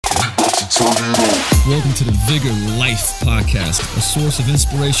Welcome to the Vigor Life Podcast, a source of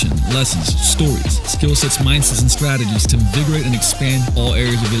inspiration, lessons, stories, skill sets, mindsets, and strategies to invigorate and expand all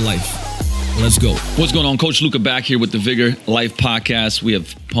areas of your life. Let's go. What's going on? Coach Luca back here with the Vigor Life Podcast. We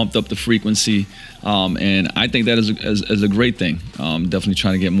have pumped up the frequency, and I think that is a great thing. Definitely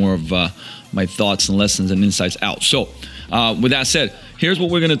trying to get more of my thoughts and lessons and insights out. So with that said, here's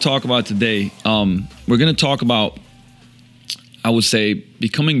what we're going to talk about today. We're going to talk about, I would say,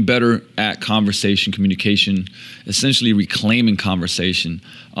 becoming better at conversation, communication, essentially reclaiming conversation.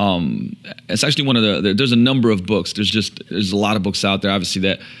 It's actually one of there's a number of books. There's a lot of books out there,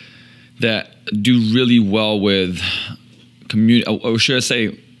 obviously, that do really well with or should I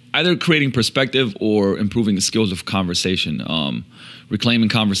say, either creating perspective or improving the skills of conversation. Reclaiming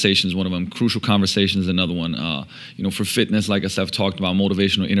conversation is one of them. Crucial conversation is another one. For fitness, like I said, I've talked about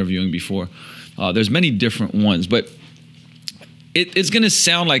motivational interviewing before. There's many different ones, but it's going to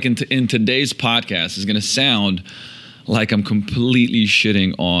sound like in today's podcast, it's going to sound like I'm completely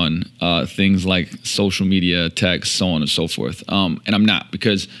shitting on things like social media, text, so on and so forth. And I'm not,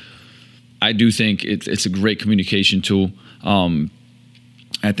 because I do think it's a great communication tool.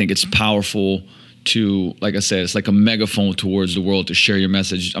 I think it's powerful to, like I said, it's like a megaphone towards the world to share your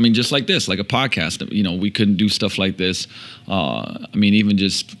message. I mean, just like this, like a podcast. We couldn't do stuff like this. Even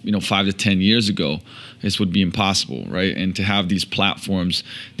just 5 to 10 years ago, this would be impossible, right? And to have these platforms,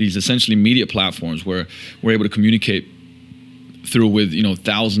 these essentially media platforms, where we're able to communicate through with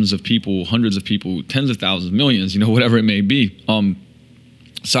thousands of people, hundreds of people, tens of thousands, millions, whatever it may be.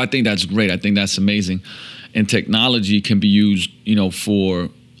 So I think that's great. I think that's amazing. And technology can be used,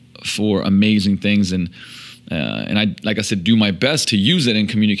 for amazing things, and I, like I said, do my best to use it and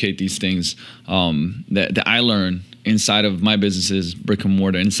communicate these things that I learn inside of my businesses, brick and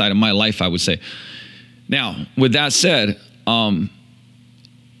mortar, inside of my life, I would say. Now, with that said, but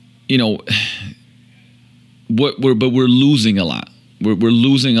we're losing a lot. We're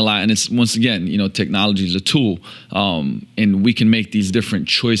losing a lot, and it's, once again, technology is a tool, and we can make these different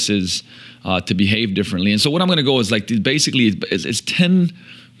choices to behave differently. And so what I'm going to go is like, basically, it's 10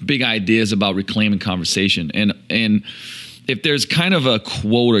 big ideas about reclaiming conversation. And if there's kind of a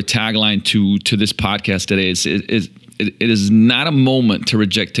quote or tagline to this podcast today, it is not a moment to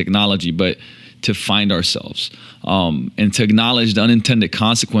reject technology, but to find ourselves, and to acknowledge the unintended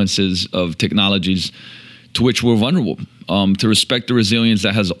consequences of technologies to which we're vulnerable, to respect the resilience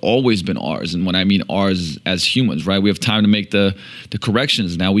that has always been ours. And when I mean ours as humans, right? We have time to make the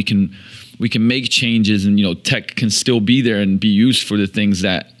corrections. Now we can make changes, and tech can still be there and be used for the things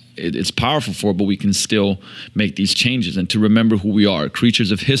that it's powerful for, but we can still make these changes, and to remember who we are, creatures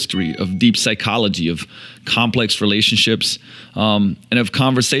of history, of deep psychology, of complex relationships, and of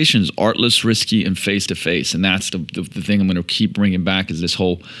conversations, artless, risky, and face-to-face. And that's the thing I'm going to keep bringing back, is this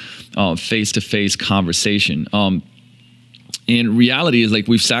whole face-to-face conversation. And reality is, like,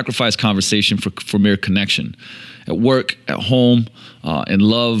 we've sacrificed conversation for mere connection. At work, at home, in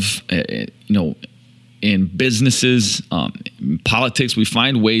love, in businesses, in politics, we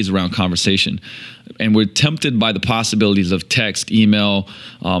find ways around conversation. And we're tempted by the possibilities of text, email,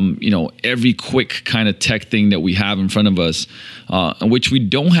 every quick kind of tech thing that we have in front of us, in which we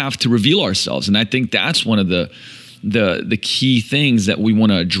don't have to reveal ourselves. And I think that's one of the key things that we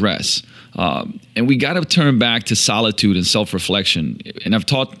want to address. And we got to turn back to solitude and self-reflection. And I've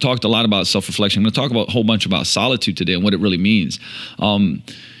talked a lot about self-reflection. I'm going to talk about a whole bunch about solitude today and what it really means.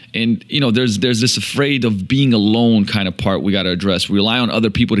 And there's this afraid of being alone kind of part we got to address. We rely on other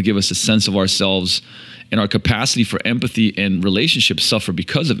people to give us a sense of ourselves, and our capacity for empathy and relationships suffer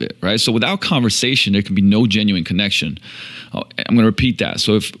because of it, right? So without conversation, there can be no genuine connection. I'm going to repeat that.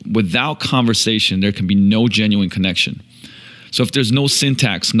 So without conversation, there can be no genuine connection. So if there's no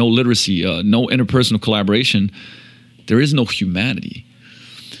syntax, no literacy, no interpersonal collaboration, there is no humanity.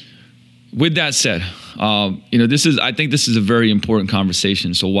 With that said, I think this is a very important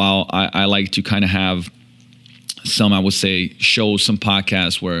conversation. So while I like to kind of have some, I would say, shows, some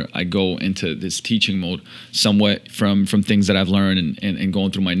podcasts where I go into this teaching mode somewhat from things that I've learned and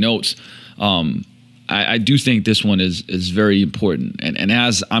going through my notes, I do think this one is very important. And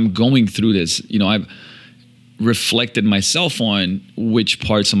as I'm going through this, I've reflected myself on which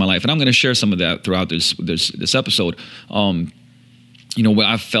parts of my life, and I'm going to share some of that throughout this episode, where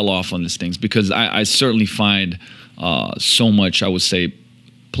I fell off on these things, because I certainly find so much, I would say,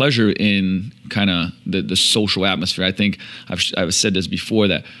 pleasure in kind of the social atmosphere. I think I've said this before,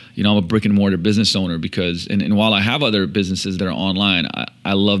 that I'm a brick and mortar business owner because, and while I have other businesses that are online,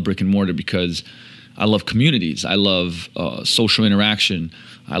 I love brick and mortar because I love communities. I love social interaction.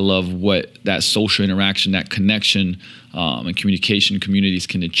 I love what that social interaction, that connection, and communication communities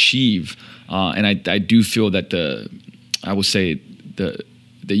can achieve. And I do feel that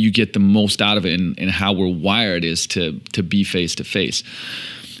that you get the most out of it, and how we're wired is to be face to face.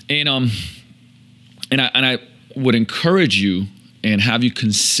 And I would encourage you and have you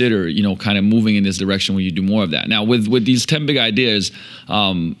consider, kind of moving in this direction where you do more of that. Now, with these 10 big ideas,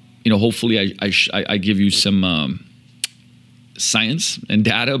 hopefully I give you some science and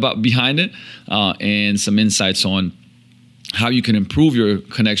data behind it, and some insights on how you can improve your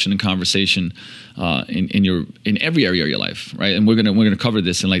connection and conversation in every area of your life, right? And we're gonna cover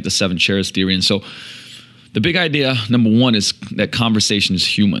this in like the 7 chairs theory. And so the big idea, number 1, is that conversation is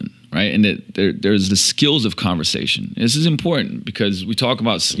human, right? And that there's the skills of conversation. This is important because we talk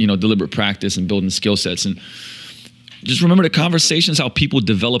about deliberate practice and building skill sets, and just remember that conversation is how people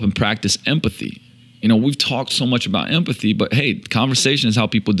develop and practice empathy. We've talked so much about empathy, but hey, conversation is how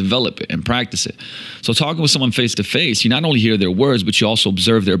people develop it and practice it. So talking with someone face to face, you not only hear their words, but you also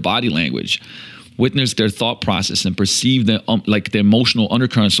observe their body language, witness their thought process, and perceive the emotional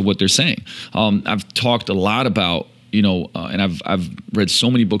undercurrents of what they're saying. I've talked a lot about, and I've read so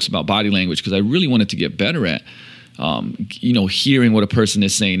many books about body language because I really wanted to get better at, hearing what a person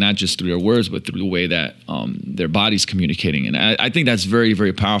is saying, not just through their words, but through the way that their body's communicating. And I think that's very,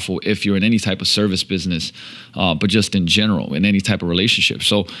 very powerful if you're in any type of service business, but just in general, in any type of relationship.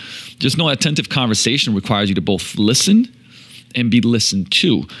 So just know attentive conversation requires you to both listen and be listened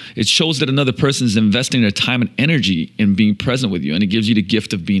to. It shows that another person is investing their time and energy in being present with you, and it gives you the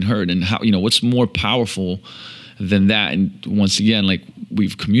gift of being heard. And how, what's more powerful than that? And once again, like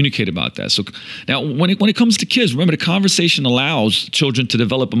we've communicated about that. So now when it comes to kids, remember the conversation allows children to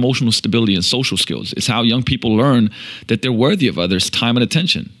develop emotional stability and social skills. It's how young people learn that they're worthy of others' time and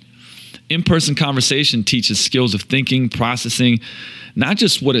attention. In-person conversation teaches skills of thinking, processing, not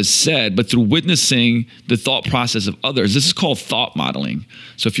just what is said, but through witnessing the thought process of others. This is called thought modeling.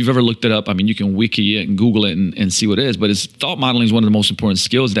 So if you've ever looked it up, you can wiki it and Google it and see what it is. But thought modeling is one of the most important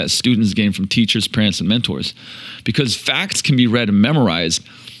skills that students gain from teachers, parents, and mentors. Because facts can be read and memorized,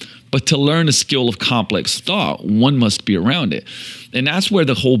 but to learn the skill of complex thought, one must be around it. And that's where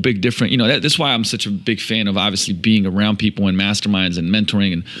the whole big difference, that's why I'm such a big fan of obviously being around people in masterminds and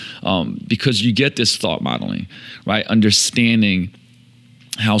mentoring, and because you get this thought modeling, right? Understanding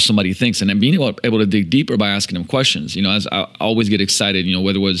how somebody thinks, and then being able to dig deeper by asking them questions. As I always get excited,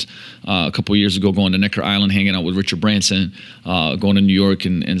 whether it was a couple of years ago going to Necker Island, hanging out with Richard Branson, going to New York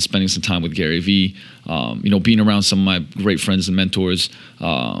and spending some time with Gary Vee, being around some of my great friends and mentors,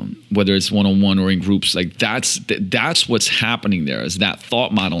 whether it's one-on-one or in groups, like that's what's happening there, is that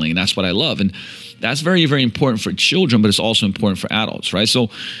thought modeling. And that's what I love. And that's very, very important for children, but it's also important for adults, right? So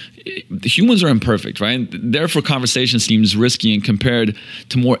the humans are imperfect, right? Therefore, conversation seems risky and compared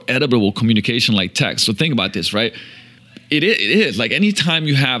to more editable communication like text. So think about this, right? It is like anytime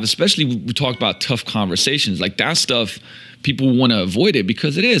you have, especially we talk about tough conversations, like that stuff, people want to avoid it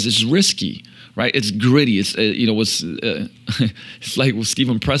because it's risky, right? It's gritty. It's it's like what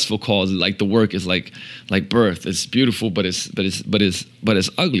Stephen Pressfield calls it, like the work is like birth. It's beautiful, but it's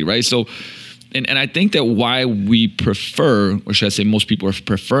ugly, right? So. And I think that why we prefer, or should I say most people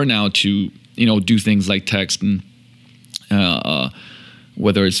prefer now to, do things like text and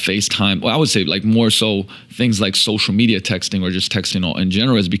whether it's FaceTime, well, I would say like more so things like social media texting or just texting in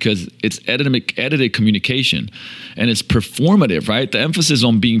general, is because it's edited communication and it's performative, right? The emphasis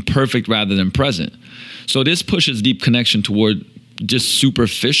on being perfect rather than present. So this pushes deep connection toward just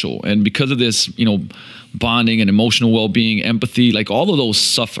superficial. And because of this, bonding and emotional well-being, empathy, like all of those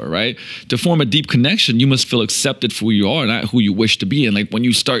suffer, right? To form a deep connection, you must feel accepted for who you are, not who you wish to be. And like when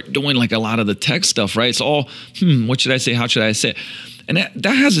you start doing like a lot of the tech stuff, right? It's all, what should I say? How should I say it? And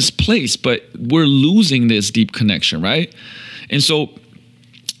that has its place, but we're losing this deep connection, right? And so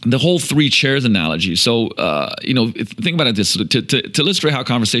the whole 3 chairs analogy. So, think about it this, to illustrate how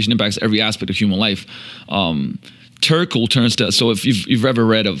conversation impacts every aspect of human life, Turkle turns to, so if you've ever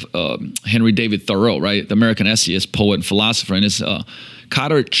read of Henry David Thoreau, right, the American essayist, poet, and philosopher, in his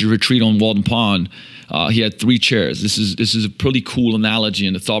cottage retreat on Walden Pond, he had 3 chairs. This is a pretty cool analogy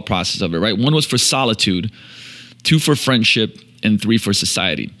in the thought process of it, right? 1 was for solitude, 2 for friendship, and 3 for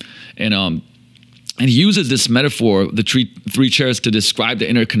society. And he uses this metaphor, the 3 chairs, to describe the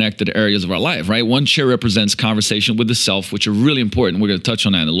interconnected areas of our life, right? 1 chair represents conversation with the self, which are really important. We're going to touch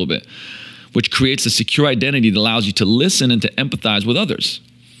on that in a little bit, which creates a secure identity that allows you to listen and to empathize with others,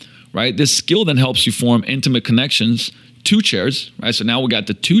 right? This skill then helps you form intimate connections, 2 chairs, right? So now we got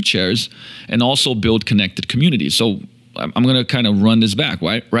the 2 chairs, and also build connected communities. So I'm going to kind of run this back,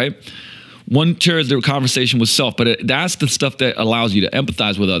 right? One chair is the conversation with self, but that's the stuff that allows you to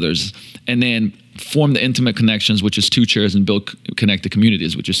empathize with others and then form the intimate connections, which is 2 chairs, and build connected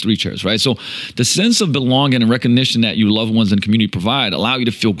communities, which is 3 chairs, right? So the sense of belonging and recognition that your loved ones and community provide allow you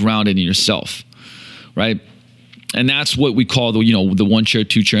to feel grounded in yourself, right? And that's what we call the 1 chair,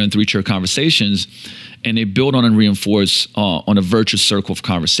 2 chair, and 3 chair conversations. And they build on and reinforce on a virtuous circle of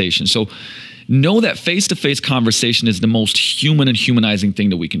conversation. So know that face-to-face conversation is the most human and humanizing thing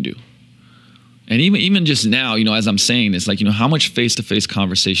that we can do. And even just now, as I'm saying this, how much face-to-face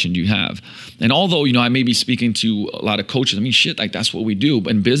conversation do you have? And although, I may be speaking to a lot of coaches, that's what we do,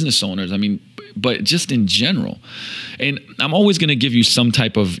 and business owners, but just in general. And I'm always going to give you some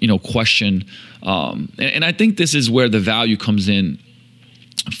type of, question. And I think this is where the value comes in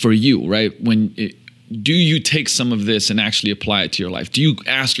for you, right? Do you take some of this and actually apply it to your life? Do you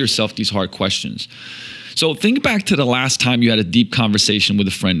ask yourself these hard questions? So think back to the last time you had a deep conversation with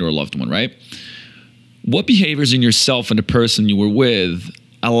a friend or a loved one, right? What behaviors in yourself and the person you were with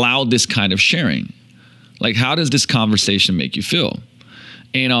allowed this kind of sharing? How does this conversation make you feel?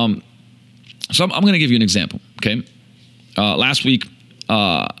 And so I'm going to give you an example, okay? Last week,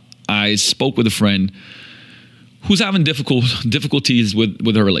 I spoke with a friend who's having difficulties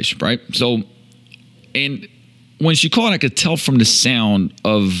with her relationship, right? So, and when she called, I could tell from the sound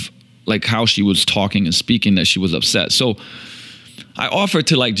of how she was talking and speaking that she was upset. So I offered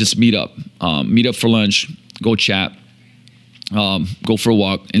to just meet up for lunch, go chat, go for a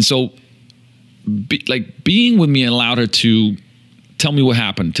walk. And so being with me allowed her to tell me what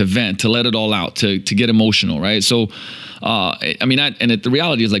happened, to vent, to let it all out, to get emotional, right? So, the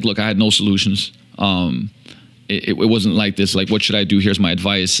reality is look, I had no solutions. It wasn't like this, what should I do? Here's my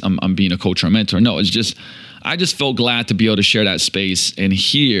advice. I'm being a coach or a mentor. No, it's just, I just felt glad to be able to share that space and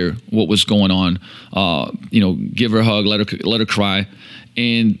hear what was going on. Give her a hug, let her cry.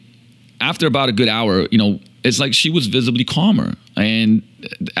 And after about a good hour, it's she was visibly calmer. And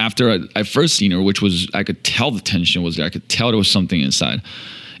after I first seen her, which was, I could tell the tension was there. I could tell there was something inside.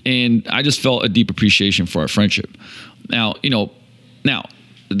 And I just felt a deep appreciation for our friendship. Now,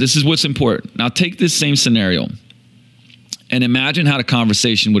 this is what's important. Now take this same scenario and imagine how the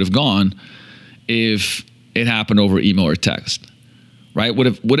conversation would have gone if it happened over email or text, right? Would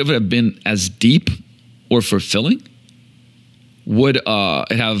it have been as deep or fulfilling? Would it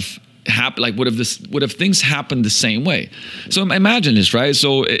have happened? Would have things happened the same way? So imagine this, right?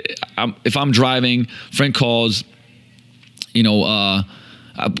 So if I'm driving, friend calls, I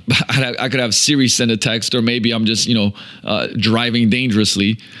could have Siri send a text, or maybe I'm just, driving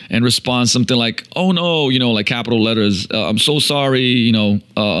dangerously and respond something like, oh no, capital letters. I'm so sorry,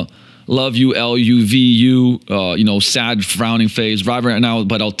 love you, LUVU, sad frowning face, drive right now,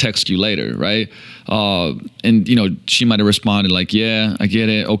 but I'll text you later, right? And, she might have responded yeah, I get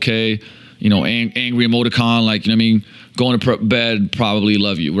it. Okay. Angry emoticon, going to bed, probably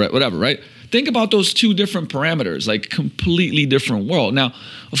love you, right? Whatever, right? Think about those 2 different parameters, completely different world. Now,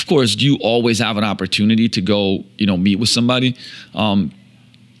 of course, do you always have an opportunity to go, meet with somebody?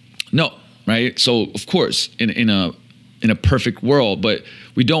 No, right? So, of course, in a perfect world, but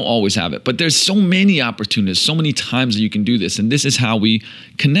we don't always have it. But there's so many opportunities, so many times that you can do this, and this is how we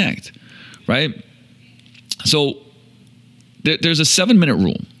connect, right? So there's a 7-minute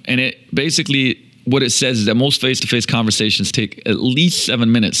rule, and it basically, what it says is that most face-to-face conversations take at least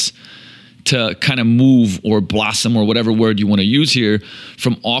 7 minutes to kind of move or blossom, or whatever word you want to use here,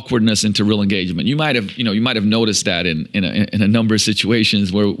 from awkwardness into real engagement. You might have noticed that in a number of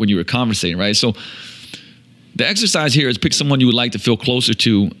situations when you were conversating, right? So the exercise here is pick someone you would like to feel closer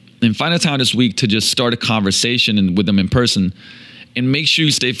to, and find a time this week to just start a conversation with them in person, and make sure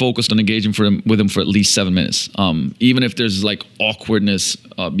you stay focused on engaging with them for at least 7 minutes, even if there's awkwardness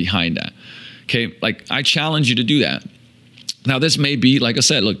behind that. Okay, I challenge you to do that. Now, this may be, like I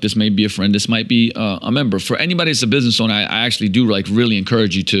said, look, this may be a friend, this might be a member. For anybody that's a business owner, I actually do really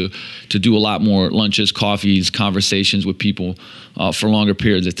encourage you to do a lot more lunches, coffees, conversations with people for longer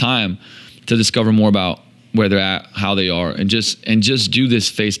periods of time, to discover more about where they're at, how they are, and just do this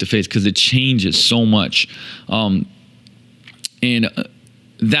face to face, because it changes so much. And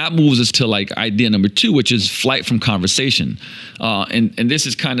that moves us to idea number 2, which is flight from conversation. And this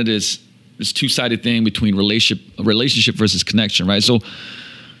is kind of this 2-sided thing between relationship versus connection, right? So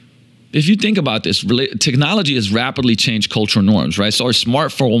if you think about this, technology has rapidly changed cultural norms, right? So our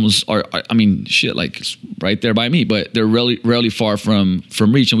smartphones are it's right there by me, but they're rarely far from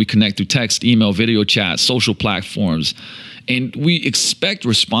reach, and we connect through text, email, video chat, social platforms, and we expect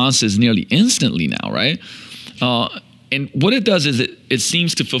responses nearly instantly now, right? And what it does is it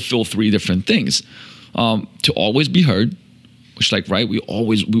seems to fulfill 3 different things: to always be heard, which like, right, we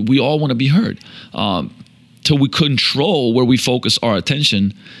all want to be heard, till we control where we focus our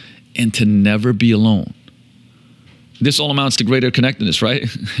attention, and to never be alone. This all amounts to greater connectedness, right?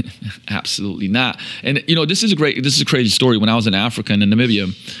 Absolutely not. And this is a crazy story. When I was in Africa and in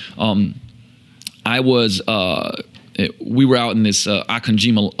Namibia, we were out in this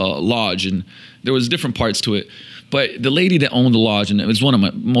Akanjima lodge, and there was different parts to it. But the lady that owned the lodge, and it was one of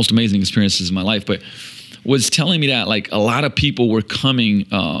my most amazing experiences in my life, but was telling me that like a lot of people were coming,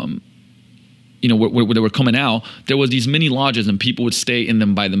 where they were coming out, there was these mini lodges and people would stay in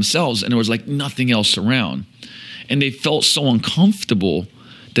them by themselves, and there was like nothing else around. And they felt so uncomfortable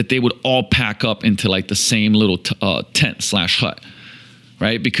that they would all pack up into like the same little tent/hut,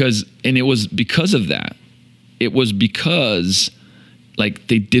 right? It was because of that. It was because like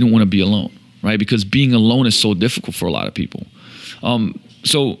they didn't want to be alone, right? Because being alone is so difficult for a lot of people.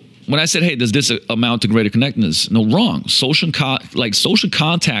 So when I said, hey, does this amount to greater connectedness? No, wrong. Social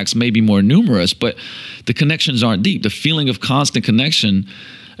contacts may be more numerous, but the connections aren't deep. The feeling of constant connection,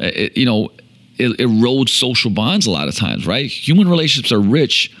 it erodes social bonds a lot of times, right? Human relationships are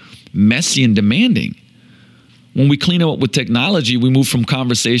rich, messy, and demanding. When we clean up with technology, we move from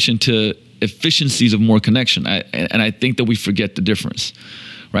conversation to efficiencies of more connection. And I think that we forget the difference,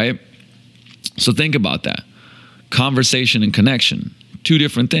 right? So think about that. Conversation and connection, two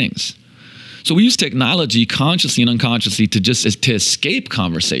different things. So we use technology consciously and unconsciously to escape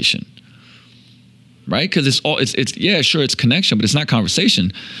conversation, right? Because it's connection, but it's not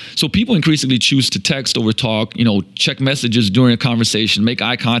conversation. So people increasingly choose to text over talk, check messages during a conversation, make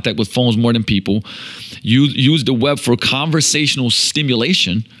eye contact with phones more than people, use the web for conversational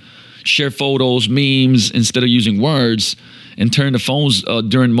stimulation, share photos, memes instead of using words, and turn to phones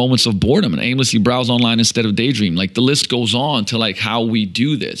during moments of boredom and aimlessly browse online instead of daydream. Like the list goes on to like how we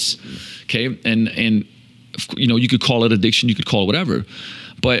do this, okay? And you could call it addiction, you could call it whatever,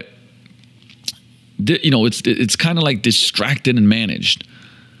 but it's kind of like distracted and managed.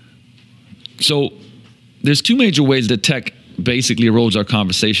 So there's two major ways that tech basically erodes our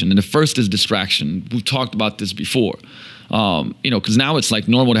conversation, and the first is distraction. We've talked about this before. Because now it's like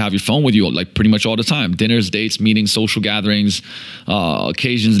normal to have your phone with you like pretty much all the time. Dinners, dates, meetings, social gatherings,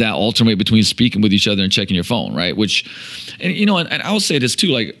 occasions that alternate between speaking with each other and checking your phone, right? And I'll say this too,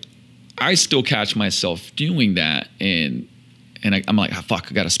 like I still catch myself doing that, and I'm like,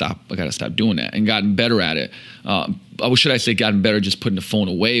 fuck, I gotta stop doing that, and gotten better at it. Or should I say gotten better just putting the phone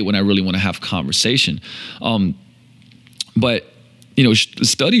away when I really want to have conversation. But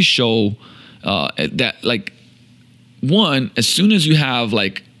studies show that like, one, as soon as you have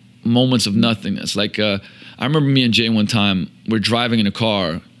like moments of nothingness, like I remember me and Jay one time, we're driving in a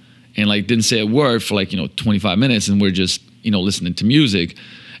car and like didn't say a word for like 25 minutes, and we're just listening to music,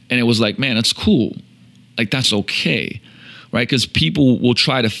 and it was like, man, that's cool, like that's okay, right? Because people will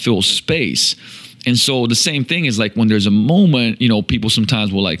try to fill space, and so the same thing is like when there's a moment, people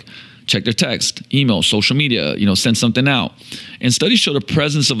sometimes will like check their text, email, social media, send something out, and studies show the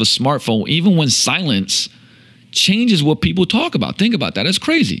presence of a smartphone, even when silence, changes what people talk about. Think about that. That's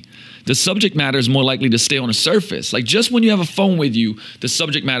crazy. The subject matter is more likely to stay on the surface. Like just when you have a phone with you, the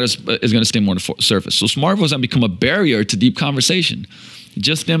subject matter is going to stay more on the surface. So smartphones have become a barrier to deep conversation,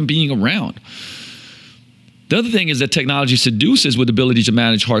 just them being around. The other thing is that technology seduces with the ability to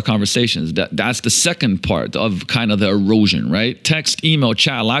manage hard conversations. That's the second part of kind of the erosion, right? Text, email,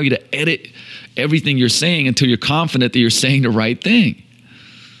 chat allow you to edit everything you're saying until you're confident that you're saying the right thing.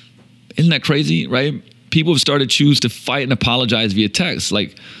 Isn't that crazy, right? People have started to choose to fight and apologize via text,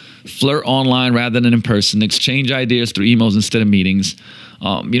 like flirt online rather than in person, exchange ideas through emails instead of meetings.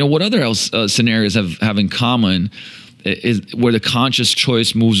 What other scenarios have in common is where the conscious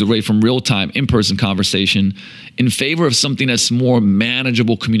choice moves away from real-time in-person conversation in favor of something that's more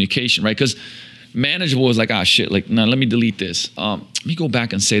manageable communication, right? Because manageable is like, shit, like, now let me delete this. Let me go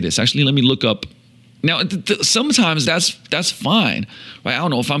back and say this. Actually, let me look up. Now, sometimes that's fine, right? I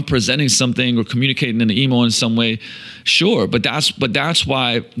don't know if I'm presenting something or communicating in an email in some way, sure. But that's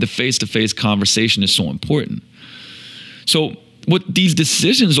why the face-to-face conversation is so important. So what these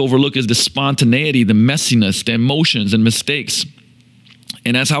decisions overlook is the spontaneity, the messiness, the emotions and mistakes.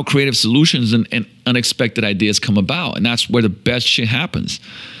 And that's how creative solutions and unexpected ideas come about. And that's where the best shit happens.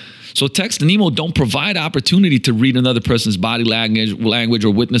 So text and email don't provide opportunity to read another person's body language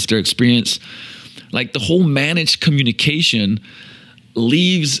or witness their experience. Like the whole managed communication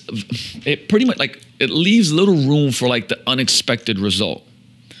leaves little room for like the unexpected result,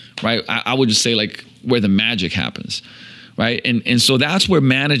 right? I would just say like where the magic happens, right? And so that's where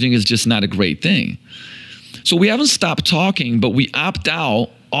managing is just not a great thing. So we haven't stopped talking, but we opt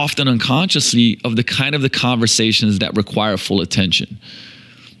out often unconsciously of the kind of the conversations that require full attention.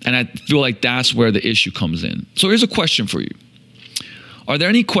 And I feel like that's where the issue comes in. So here's a question for you. Are there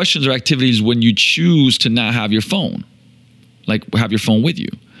any questions or activities when you choose to not have your phone? Like have your phone with you?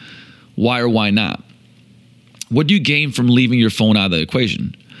 Why or why not? What do you gain from leaving your phone out of the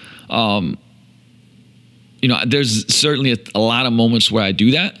equation? There's certainly a lot of moments where I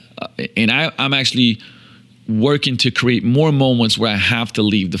do that. And I'm actually working to create more moments where I have to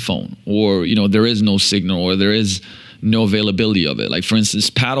leave the phone, or, there is no signal, or there is no availability of it. Like, for instance,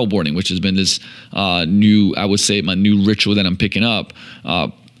 paddleboarding, which has been this my new ritual that I'm picking up.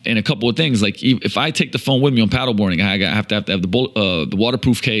 And a couple of things, like if I take the phone with me on paddleboarding, I have to have the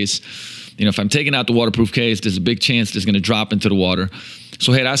waterproof case. If I'm taking out the waterproof case, there's a big chance it's going to drop into the water.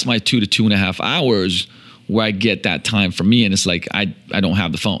 So, hey, that's my 2 to 2.5 hours where I get that time for me. And it's like, I don't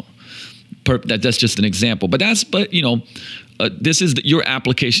have the phone. That's just an example. But this is your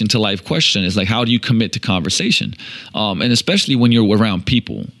application to life question is like, how do you commit to conversation? And especially when you're around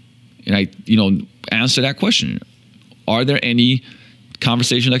people, and answer that question. Are there any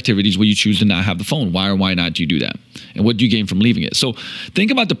conversation activities where you choose to not have the phone? Why or why not do you do that? And what do you gain from leaving it? So think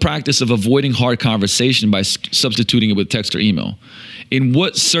about the practice of avoiding hard conversation by substituting it with text or email. In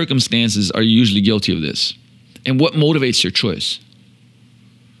what circumstances are you usually guilty of this? And what motivates your choice?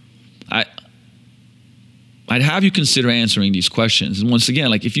 I'd have you consider answering these questions. And once again,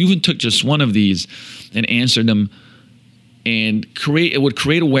 like if you even took just one of these and answered them, and it would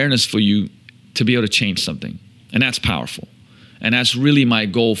create awareness for you to be able to change something. And that's powerful. And that's really my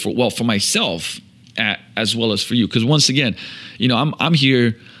goal for myself as well as for you. Because once again, I'm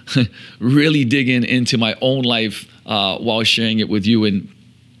here really digging into my own life while sharing it with you, and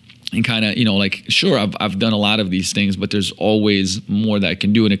kind of, sure, I've done a lot of these things, but there's always more that I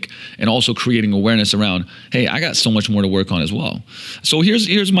can do. And also creating awareness around, hey, I got so much more to work on as well. So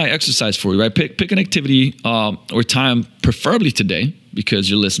here's my exercise for you, right? Pick an activity or time, preferably today, because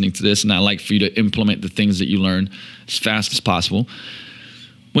you're listening to this, and I like for you to implement the things that you learn as fast as possible.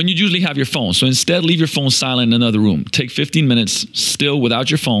 When you usually have your phone. So instead, leave your phone silent in another room. Take 15 minutes still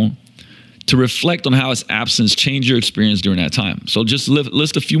without your phone to reflect on how its absence changed your experience during that time. So just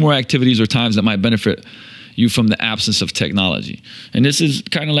list a few more activities or times that might benefit you from the absence of technology. And this is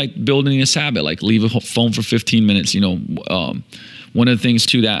kind of like building this habit, like leave a phone for 15 minutes. One of the things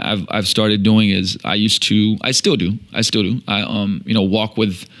too that I've started doing is I still do. I walk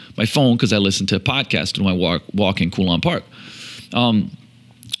with my phone because I listen to a podcast when I walk in Coulon Park.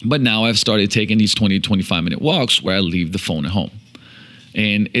 But now I've started taking these 20 to 25 minute walks where I leave the phone at home.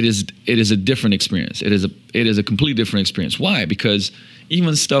 And it is a different experience. It is a completely different experience. Why? Because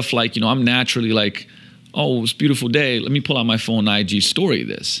even stuff like, I'm naturally like, oh, it's a beautiful day. Let me pull out my phone and IG story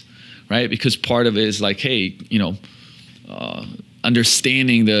this, right? Because part of it is like, hey,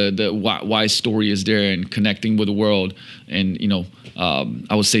 understanding the why story is there and connecting with the world. And,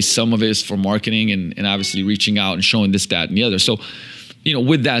 I would say some of it is for marketing and obviously reaching out and showing this, that, and the other. So,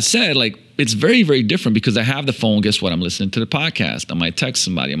 with that said, like, it's very, very different because I have the phone. Guess what? I'm listening to the podcast. I might text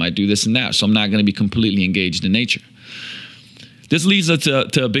somebody. I might do this and that. So I'm not going to be completely engaged in nature. This leads us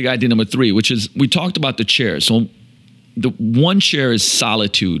to big idea number 3, which is we talked about the chair. So the one chair is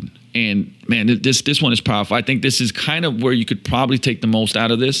solitude. And man, this one is powerful. I think this is kind of where you could probably take the most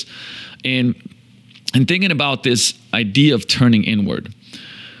out of this. And thinking about this idea of turning inward.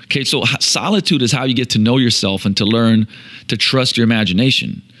 Okay, so solitude is how you get to know yourself and to learn to trust your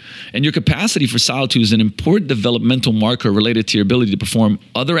imagination. And your capacity for solitude is an important developmental marker related to your ability to perform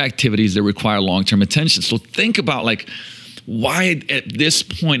other activities that require long-term attention. So think about like why at this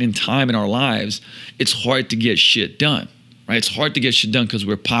point in time in our lives, it's hard to get shit done, right? It's hard to get shit done because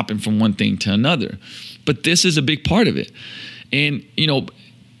we're popping from one thing to another. But this is a big part of it. And,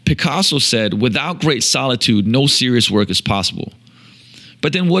 Picasso said, without great solitude, no serious work is possible.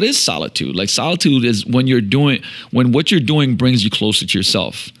 But then what is solitude? Like solitude is when what you're doing brings you closer to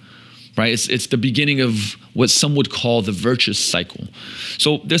yourself, right? It's the beginning of what some would call the virtuous cycle.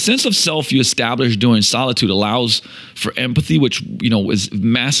 So the sense of self you establish during solitude allows for empathy, which, is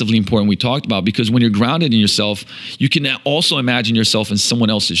massively important. We talked about, because when you're grounded in yourself, you can also imagine yourself in someone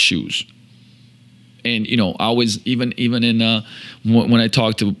else's shoes. And, I always, even in, when I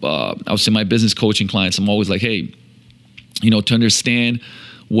talk to, I would say my business coaching clients, I'm always like, hey, to understand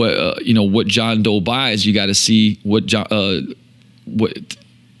what John Doe buys, you got to see you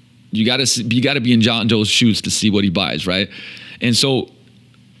got to be in John Doe's shoes to see what he buys, right? And so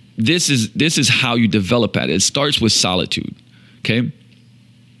this is how you develop at it. It starts with solitude, okay?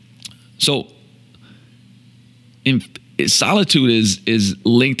 So solitude is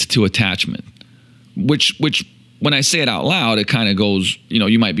linked to attachment, which when I say it out loud, it kind of goes,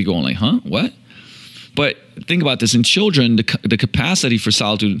 you might be going like, huh, what? But think about this. In children, the capacity for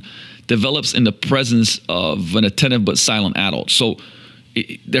solitude develops in the presence of an attentive but silent adult. So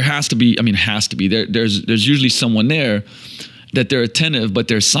there has to be, there's usually someone there that they're attentive, but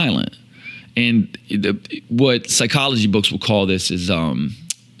they're silent. And what psychology books will call this is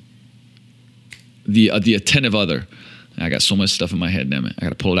the attentive other. I got so much stuff in my head, damn it. I got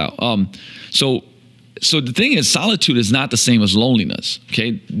to pull it out. So the thing is, solitude is not the same as loneliness,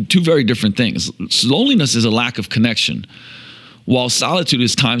 okay? Two very different things. Loneliness is a lack of connection, while solitude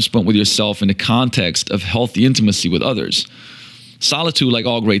is time spent with yourself in the context of healthy intimacy with others. Solitude, like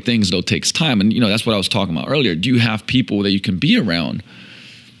all great things, though, takes time. And, that's what I was talking about earlier. Do you have people that you can be around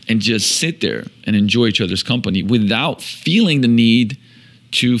and just sit there and enjoy each other's company without feeling the need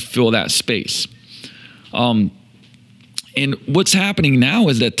to fill that space? And what's happening now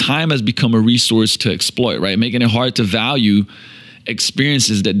is that time has become a resource to exploit, right? Making it hard to value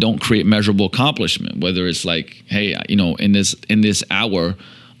experiences that don't create measurable accomplishment. Whether it's like, hey, in this hour,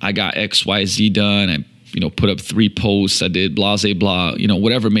 I got X, Y, Z done. I, put up 3 posts. I did blah, blah,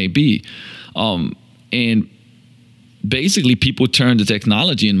 whatever it may be. And basically, people turn to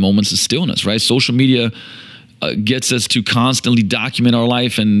technology in moments of stillness, right? Social media gets us to constantly document our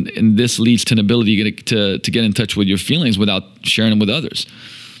life, and this leads to an ability to get in touch with your feelings without sharing them with others.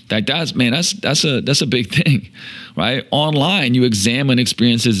 That's a big thing, right? Online, you examine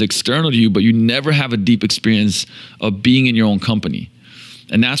experiences external to you, but you never have a deep experience of being in your own company,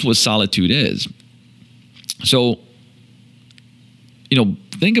 and that's what solitude is. So,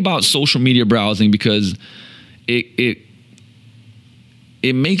 think about social media browsing, because it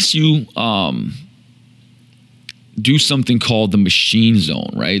makes you do something called the machine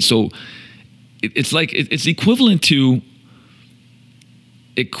zone, right? So it's like it's equivalent to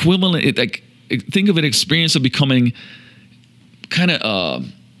think of an experience of becoming kind of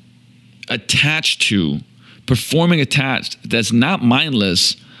attached to, performing attached, that's not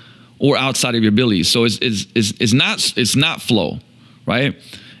mindless or outside of your abilities. So it's not flow, right?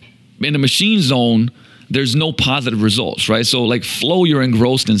 In the machine zone, there's no positive results, right? So like flow, you're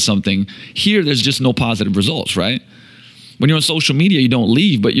engrossed in something. Here, there's just no positive results, right? When you're on social media, you don't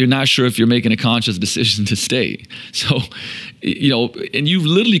leave, but you're not sure if you're making a conscious decision to stay. So, and you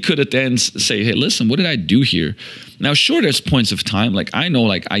literally could at the end say, hey, listen, what did I do here? Now, sure, there's points of time. Like I know,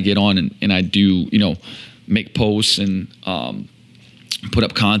 like I get on and I do, make posts and put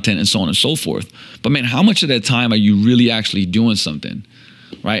up content and so on and so forth. But man, how much of that time are you really actually doing something?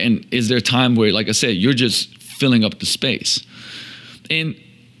 Right? And is there time where, like I said, you're just filling up the space? And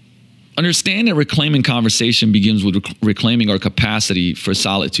understand that reclaiming conversation begins with reclaiming our capacity for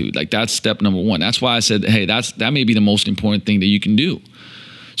solitude. Like that's step number 1. That's why I said, hey, that may be the most important thing that you can do.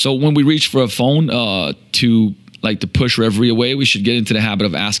 So when we reach for a phone to push reverie away, we should get into the habit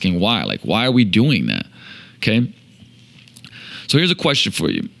of asking why. Like, why are we doing that? Okay. So here's a question for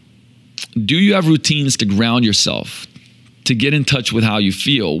you. Do you have routines to ground yourself, to get in touch with how you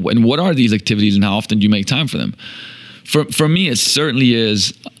feel? And what are these activities and how often do you make time for them? For me, it certainly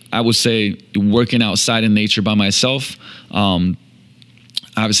is, I would say, working outside in nature by myself.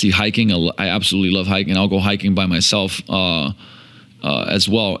 Obviously hiking, I absolutely love hiking. I'll go hiking by myself as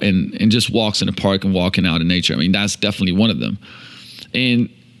well. And just walks in the park and walking out in nature. I mean, that's definitely one of them. And,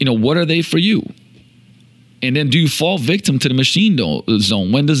 what are they for you? And then do you fall victim to the machine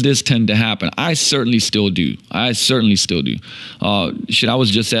zone? When does this tend to happen? I certainly still do. I was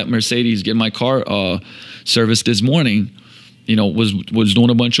just at Mercedes getting my car serviced this morning. Was doing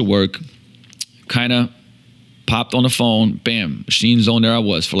a bunch of work, kind of popped on the phone, bam, machine zone, there I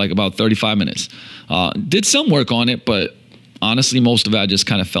was for like about 35 minutes. Did some work on it, but honestly, most of it I just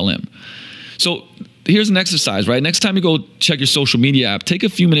kind of fell in. So here's an exercise, right? Next time you go check your social media app, take a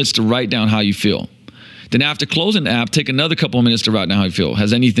few minutes to write down how you feel. Then after closing the app, take another couple of minutes to write down how you feel.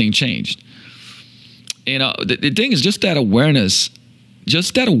 Has anything changed? And the thing is, just that awareness,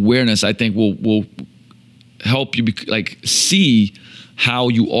 I think will help you see how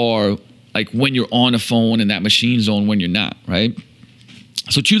you are when you're on a phone in that machine zone when you're not, right?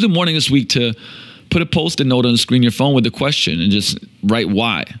 So choose a morning this week to put a Post-it note on the screen of your phone with the question and just write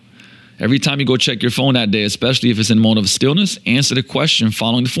why. Every time you go check your phone that day, especially if it's in a moment of stillness, answer the question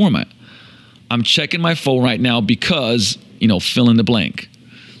following the format. I'm checking my phone right now because, fill in the blank.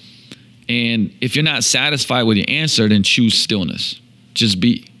 And if you're not satisfied with your answer, then choose stillness. Just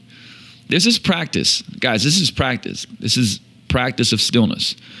be. This is practice. Guys, this is practice. This is practice of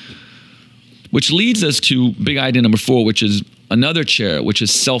stillness. Which leads us to big idea number 4, which is another chair, which is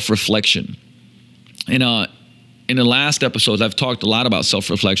self-reflection. And in the last episodes, I've talked a lot about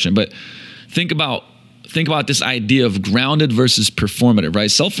self-reflection, but think about think about this idea of grounded versus performative,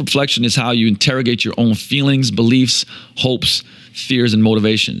 right? Self-reflection is how you interrogate your own feelings, beliefs, hopes, fears, and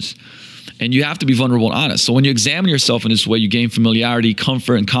motivations. And you have to be vulnerable and honest. So when you examine yourself in this way, you gain familiarity,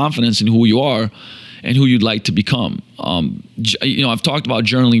 comfort, and confidence in who you are and who you'd like to become. I've talked about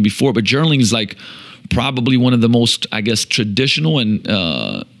journaling before, but journaling is like probably one of the most, I guess, traditional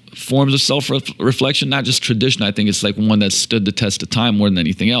and forms of self-reflection. Not just traditional. I think it's like one that stood the test of time more than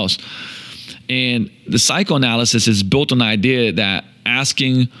anything else. And the psychoanalysis is built on the idea that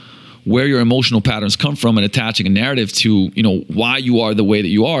asking where your emotional patterns come from and attaching a narrative to, why you are the way that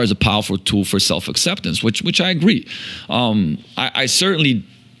you are is a powerful tool for self-acceptance, which I agree. I certainly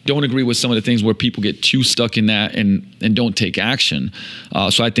don't agree with some of the things where people get too stuck in that and don't take action.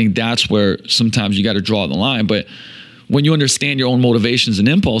 So I think that's where sometimes you got to draw the line. But when you understand your own motivations and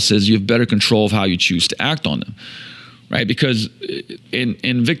impulses, you have better control of how you choose to act on them. Right, because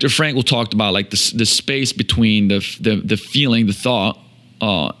in Viktor Frankl talked about like the space between the feeling, the thought,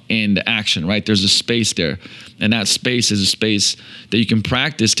 and the action. Right, there's a space there, and that space is a space that you can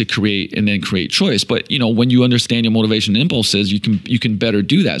practice to create and then create choice. But when you understand your motivation and impulses, you can better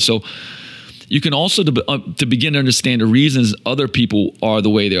do that. So you can also to begin to understand the reasons other people are the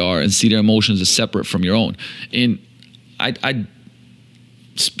way they are and see their emotions as separate from your own. And I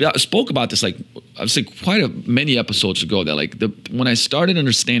spoke about this like I would say quite many episodes ago that like when I started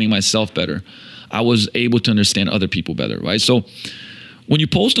understanding myself better, I was able to understand other people better, right? So when you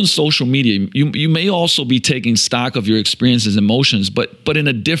post on social media, you may also be taking stock of your experiences, emotions, but in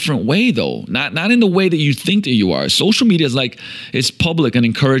a different way though, not in the way that you think that you are. Social media is like it's public and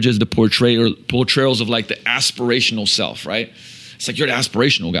encourages the portrayals of like the aspirational self, right? It's like you're the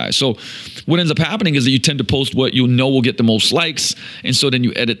aspirational guy. So what ends up happening is that you tend to post what you know will get the most likes. And so then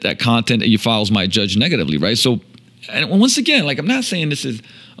you edit that content and your files might judge negatively, right? So, and once again, like I'm not saying this is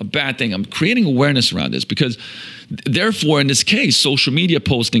a bad thing. I'm creating awareness around this because therefore in this case, social media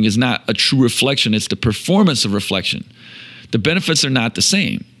posting is not a true reflection. It's the performance of reflection. The benefits are not the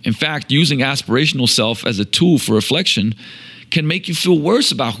same. In fact, using aspirational self as a tool for reflection can make you feel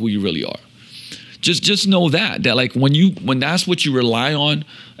worse about who you really are. Just know that like when that's what you rely on,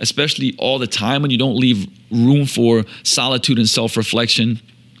 especially all the time, when you don't leave room for solitude and self-reflection,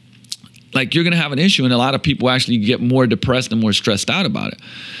 like you're going to have an issue. And a lot of people actually get more depressed and more stressed out about it.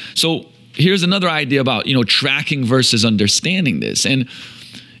 So here's another idea about, tracking versus understanding this. And,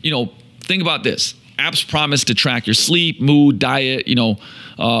 think about this. Apps promise to track your sleep, mood, diet,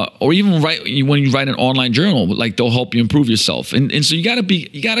 or even when you write an online journal, like they'll help you improve yourself. And so you gotta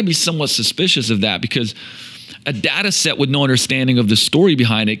be somewhat suspicious of that because a data set with no understanding of the story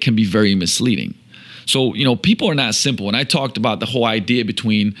behind it can be very misleading. So, people are not simple. And I talked about the whole idea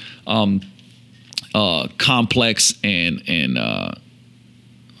between complex and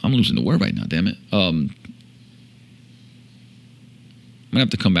I'm losing the word right now, damn it. I'm gonna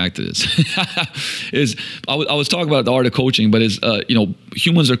have to come back to this. I was talking about the art of coaching, but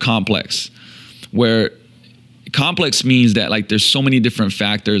humans are complex. Where complex means that like there's so many different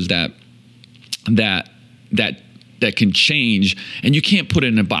factors that can change, and you can't put it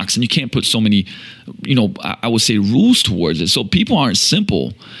in a box, and you can't put so many, I would say rules towards it. So people aren't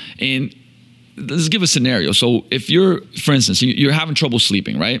simple. And let's give a scenario. So if you're, for instance, you're having trouble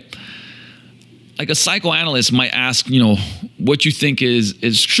sleeping, right? Like a psychoanalyst might ask, what you think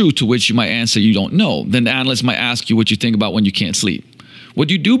is true, to which you might answer you don't know. Then the analyst might ask you what you think about when you can't sleep. What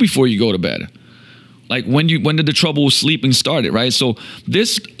do you do before you go to bed? Like when did the trouble with sleeping started, right? So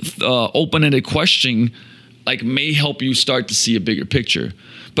this open-ended question like may help you start to see a bigger picture.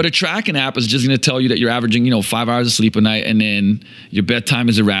 But a tracking app is just going to tell you that you're averaging, 5 hours of sleep a night, and then your bedtime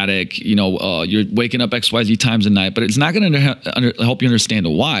is erratic. You're waking up XYZ times a night, but it's not going to help you understand the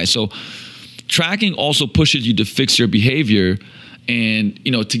why. So tracking also pushes you to fix your behavior and,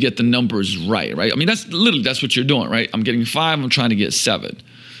 to get the numbers right? I mean, that's what you're doing, right? I'm getting 5, I'm trying to get 7,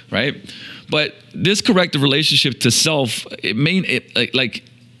 right? But this corrective relationship to self,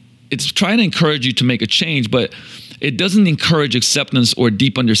 it's trying to encourage you to make a change, but it doesn't encourage acceptance or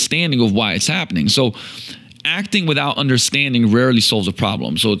deep understanding of why it's happening. So acting without understanding rarely solves a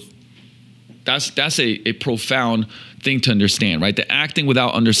problem. So that's a profound thing to understand, right? The acting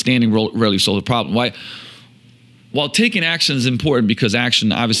without understanding rarely solves a problem. Why? While taking action is important because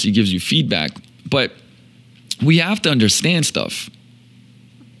action obviously gives you feedback, but we have to understand stuff.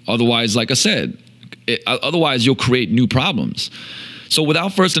 Otherwise, like I said, otherwise you'll create new problems. So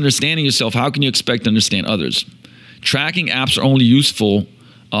without first understanding yourself, how can you expect to understand others? Tracking apps are only useful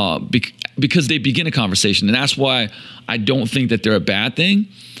because they begin a conversation. And that's why I don't think that they're a bad thing.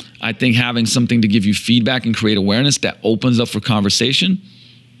 I think having something to give you feedback and create awareness that opens up for conversation,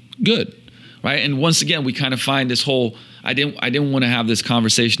 good. right? And once again, we kind of find this whole, I didn't want to have this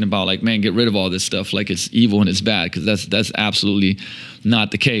conversation about like, man, get rid of all this stuff like it's evil and it's bad, because that's absolutely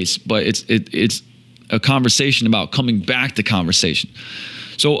not the case. But it's a conversation about coming back to conversation.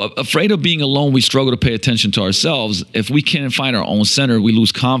 So afraid of being alone, we struggle to pay attention to ourselves. If we can't find our own center, we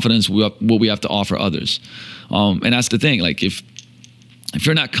lose confidence what we have to offer others. And that's the thing. Like if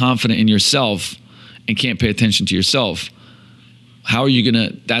you're not confident in yourself and can't pay attention to yourself, how are you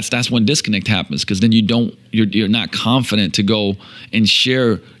gonna? That's when disconnect happens, because then you're not confident to go and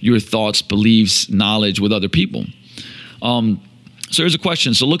share your thoughts, beliefs, knowledge with other people. So here's a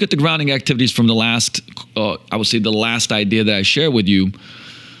question. So look at the grounding activities from the last, I would say the last idea that I shared with you.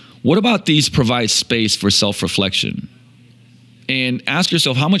 What about these provide space for self-reflection? And ask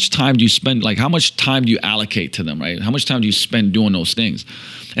yourself, how much time do you spend, like how much time do you allocate to them, right? How much time do you spend doing those things?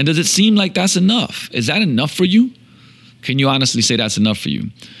 And does it seem like that's enough? Is that enough for you? Can you honestly say that's enough for you?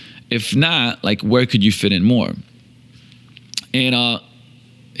 If not, like where could you fit in more? And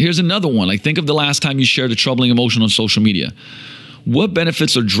here's another one. Like think of the last time you shared a troubling emotion on social media. What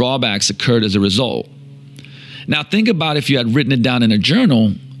benefits or drawbacks occurred as a result? Now think about if you had written it down in a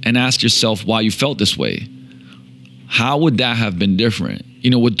journal and asked yourself why you felt this way. How would that have been different?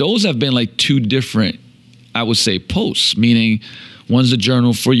 Would those have been like two different, I would say, posts, meaning one's a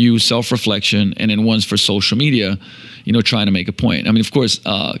journal for you, self-reflection, and then one's for social media, trying to make a point. I mean, of course,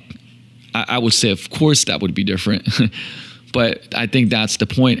 I would say, of course, that would be different. But I think that's the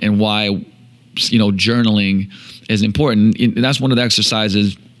point and why, journaling is important. And that's one of the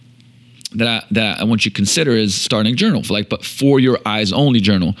exercises that I want you to consider is starting a journal but for your eyes only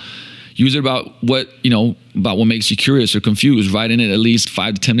journal. Use it about what makes you curious or confused. Write in it at least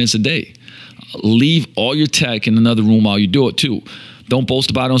 5 to 10 minutes a day. Leave all your tech in another room while you do it too. Don't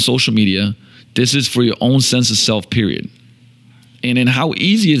post about it on social media. This is for your own sense of self, period. And then how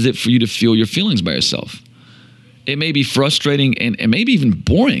easy is it for you to feel your feelings by yourself? It may be frustrating and maybe even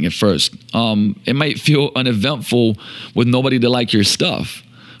boring at first. It might feel uneventful with nobody to like your stuff,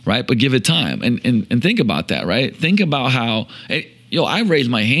 right? But give it time and think about that, right? Think about how, I raised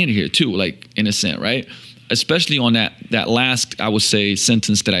my hand here too, like in a sense, right? Especially on that last, I would say,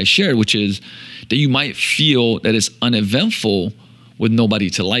 sentence that I shared, which is that you might feel that it's uneventful with nobody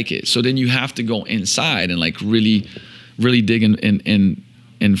to like it. So then you have to go inside and like really, really dig in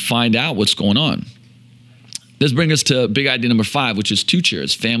and find out what's going on. This brings us to big idea number 5, which is 2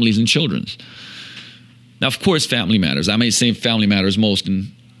 chairs, families and children's. Now, of course, family matters. I may say family matters most,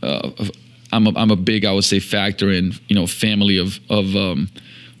 and I'm a big, I would say, factor in family of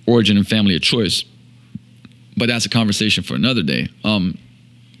origin and family of choice. But that's a conversation for another day.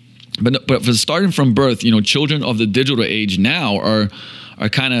 But for starting from birth, children of the digital age now are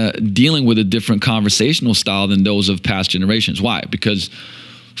kind of dealing with a different conversational style than those of past generations. Why? Because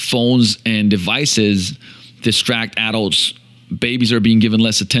phones and devices distract adults. Babies are being given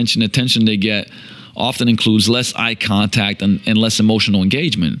less attention. Attention they get often includes less eye contact and less emotional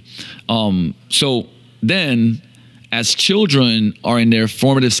engagement. So then, as children are in their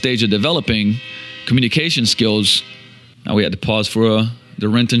formative stage of developing communication skills, now we had to pause for the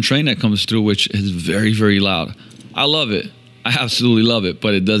Renton train that comes through, which is very, very loud. I love it. I absolutely love it,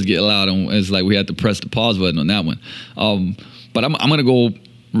 but it does get loud, and it's like we had to press the pause button on that one. But I'm going to go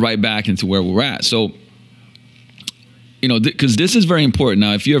right back into where we're at. So, because this is very important.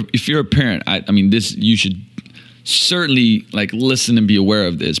 Now, if you're a parent, I mean, you should certainly like listen and be aware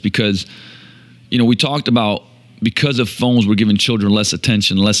of this, because, we talked about because of phones, we're giving children less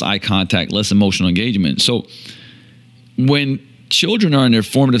attention, less eye contact, less emotional engagement. So when children are in their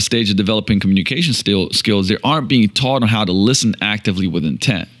formative stage of developing communication skills, they aren't being taught on how to listen actively with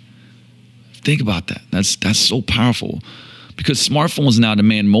intent. Think about that. That's so powerful, because smartphones now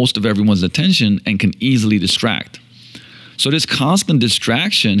demand most of everyone's attention and can easily distract. So this constant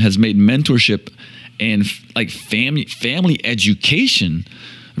distraction has made mentorship and like family education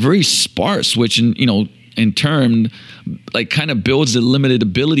very sparse, which in turn like kind of builds the limited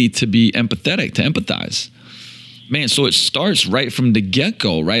ability to be empathetic, to empathize. Man, so it starts right from the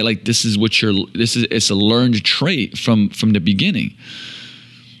get-go, right? Like it's a learned trait from the beginning.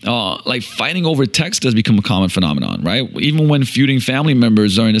 Like fighting over text has become a common phenomenon, right? Even when feuding family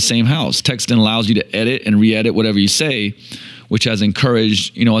members are in the same house, texting allows you to edit and re-edit whatever you say, which has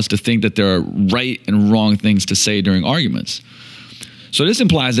encouraged, us to think that there are right and wrong things to say during arguments. So this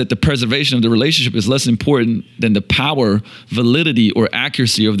implies that the preservation of the relationship is less important than the power, validity, or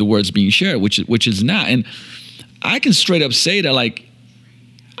accuracy of the words being shared, which is not. And I can straight up say that, like,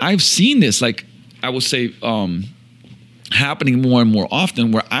 I've seen this, like, I will say, happening more and more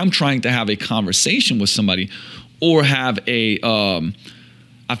often, where I'm trying to have a conversation with somebody or have a,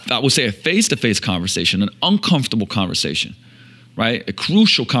 I I would say a face-to-face conversation, an uncomfortable conversation, right? A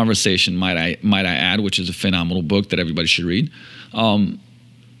crucial conversation, might I add, which is a phenomenal book that everybody should read.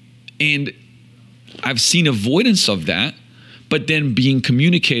 And I've seen avoidance of that, but then being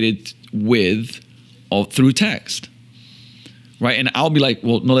communicated with through text, right? And I'll be like,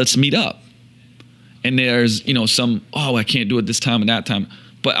 well, no, let's meet up. And there's, some, I can't do it this time and that time,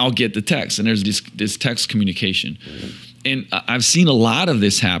 but I'll get the text, and there's this text communication. And I've seen a lot of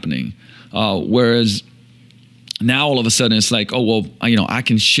this happening, whereas now all of a sudden it's like, I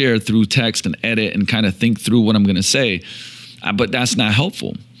can share through text and edit and kind of think through what I'm going to say, but that's not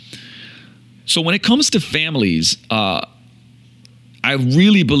helpful. So when it comes to families, I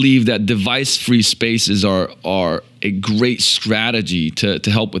really believe that device-free spaces are a great strategy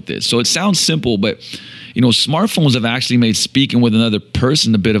to help with this. So it sounds simple, but smartphones have actually made speaking with another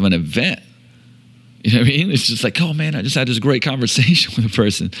person a bit of an event. You know what I mean? It's just like, oh man, I just had this great conversation with a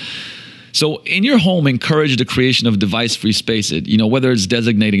person. So in your home, encourage the creation of device-free spaces. Whether it's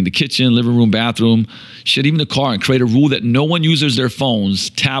designating the kitchen, living room, bathroom, even the car, and create a rule that no one uses their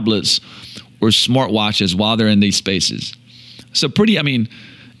phones, tablets, or smartwatches while they're in these spaces. So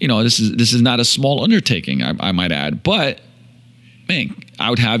this is not a small undertaking, I might add, but man,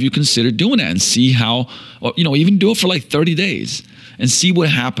 I would have you consider doing that and see how, even do it for like 30 days and see what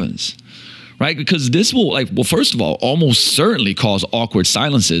happens, right? Because this will first of all, almost certainly cause awkward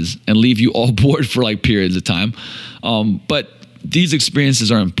silences and leave you all bored for like periods of time. But these experiences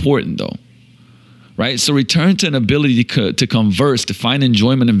are important though, right? So return to an ability to converse, to find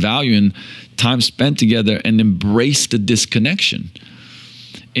enjoyment and value in time spent together, and embrace the disconnection.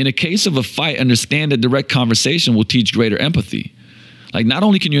 In a case of a fight, understand that direct conversation will teach greater empathy. Like, not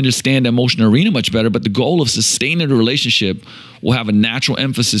only can you understand the emotional arena much better, but the goal of sustaining the relationship will have a natural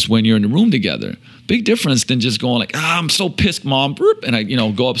emphasis when you're in the room together. Big difference than just going like, I'm so pissed, mom, and I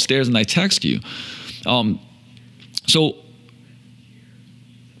go upstairs and I text you. So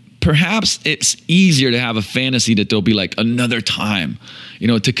perhaps it's easier to have a fantasy that there'll be like another time,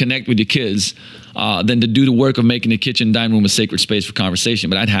 to connect with your kids, than to do the work of making the kitchen, dining room a sacred space for conversation.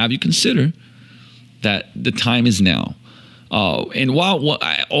 But I'd have you consider that the time is now. And while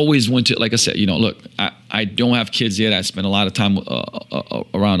I always went to, like I said, look, I don't have kids yet. I spend a lot of time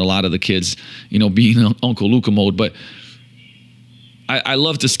around a lot of the kids, being Uncle Luca mode. But I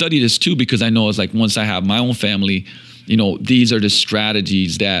love to study this too, because I know it's like once I have my own family, these are the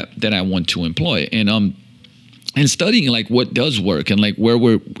strategies that I want to employ. And studying like what does work and like where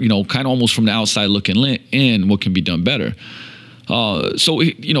we're, kind of almost from the outside looking in, what can be done better. So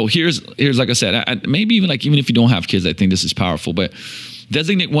here's like I said, maybe even if you don't have kids, I think this is powerful, but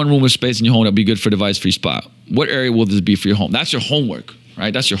designate one room or space in your home that'll be good for device-free spot. What area will this be for your home? That's your homework,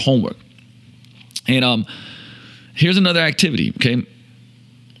 right? That's your homework. And here's another activity, okay?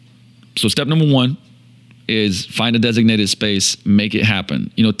 So step number 1 is find a designated space, make it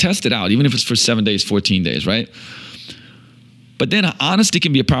happen. Test it out, even if it's for 7 days, 14 days, right? But then honesty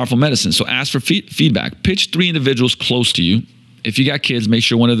can be a powerful medicine. So ask for feedback. Pitch 3 individuals close to you. If you got kids, make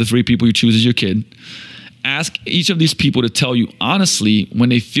sure one of the 3 people you choose is your kid. Ask each of these people to tell you honestly when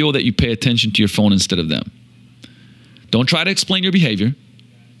they feel that you pay attention to your phone instead of them. Don't try to explain your behavior.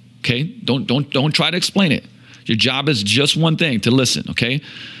 Okay? Don't try to explain it. Your job is just one thing, to listen, okay?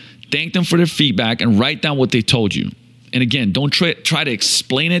 Thank them for their feedback and write down what they told you. And again, don't try to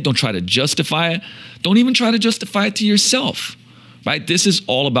explain it. Don't try to justify it. Don't even try to justify it to yourself, right? This is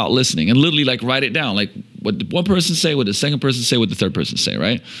all about listening, and literally like write it down. Like what did one person say, what did the second person say, what did the third person say,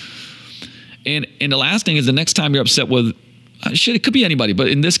 right? And the last thing is the next time you're upset with, it could be anybody, but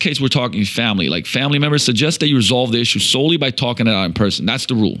in this case, we're talking family. Like family members, suggest that you resolve the issue solely by talking it out in person. That's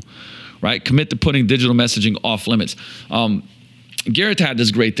the rule, right? Commit to putting digital messaging off limits. Garrett had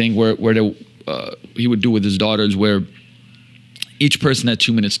this great thing where he would do with his daughters where each person had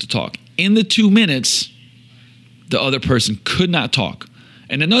 2 minutes to talk. In the 2 minutes, the other person could not talk.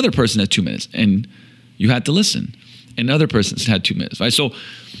 And another person had 2 minutes, and you had to listen. And another person had 2 minutes, right? So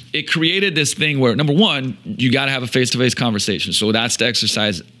it created this thing where, number one, you got to have a face-to-face conversation. So that's the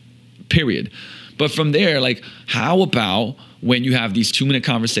exercise, period. But from there, like, how about when you have these 2 minute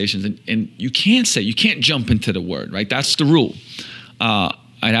conversations and you can't jump into the word, right? That's the rule. I'd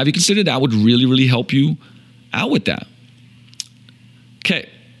have you consider that would really, really help you out with that. Okay,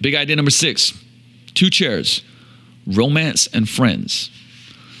 big idea number 6, 2 chairs, romance and friends.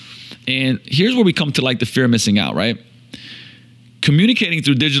 And here's where we come to like the fear of missing out, right? Communicating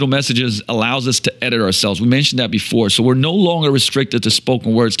through digital messages allows us to edit ourselves. We mentioned that before. So we're no longer restricted to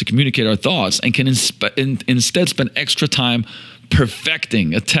spoken words to communicate our thoughts and can instead spend extra time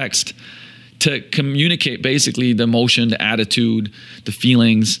perfecting a text to communicate basically the emotion, the attitude, the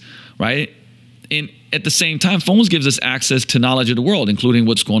feelings, right? And at the same time, phones gives us access to knowledge of the world, including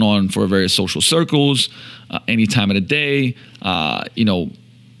what's going on for various social circles, any time of the day,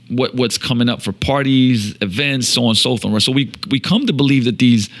 what's coming up for parties, events, so on and so forth. So we come to believe that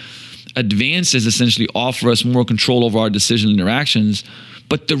these advances essentially offer us more control over our decision interactions.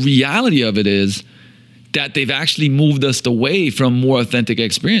 But the reality of it is that they've actually moved us away from more authentic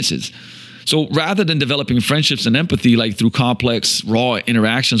experiences. So rather than developing friendships and empathy like through complex, raw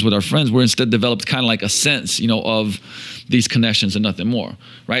interactions with our friends, we're instead developed kind of like a sense, of these connections and nothing more,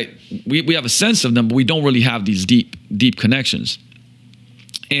 right? We have a sense of them, but we don't really have these deep connections.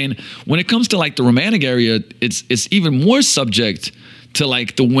 And when it comes to like the romantic area, it's even more subject to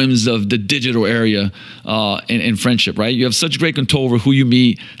like the whims of the digital area in friendship, right? You have such great control over who you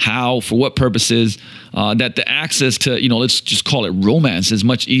meet, how, for what purposes, that the access to, let's just call it romance is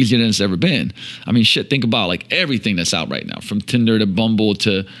much easier than it's ever been. I mean, shit, think about like everything that's out right now, from Tinder to Bumble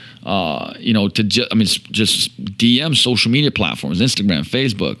to, just DM, social media platforms, Instagram,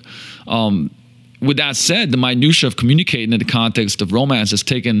 Facebook. With that said, the minutia of communicating in the context of romance has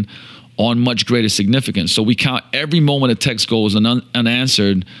taken on much greater significance. So we count every moment a text goes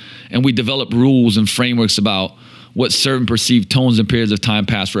unanswered, and we develop rules and frameworks about what certain perceived tones and periods of time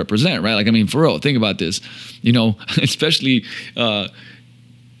past represent, right? Like, I mean, for real, think about this, especially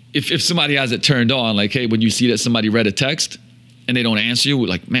if somebody has it turned on, like, hey, when you see that somebody read a text and they don't answer you,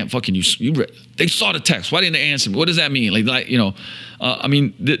 like, man, fucking you read, they saw the text. Why didn't they answer me? What does that mean?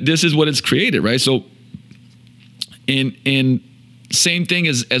 This is what it's created, right? So in same thing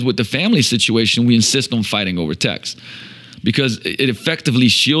as with the family situation, we insist on fighting over text because it effectively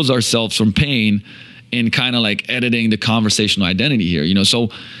shields ourselves from pain and kind of like editing the conversational identity here, So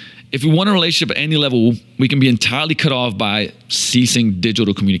if we want a relationship at any level, we can be entirely cut off by ceasing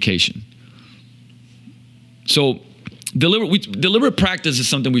digital communication. So deliberate practice is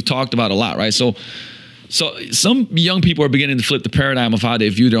something we've talked about a lot, right? So some young people are beginning to flip the paradigm of how they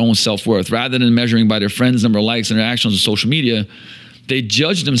view their own self-worth. Rather than measuring by their friends' number of likes and interactions on social media, they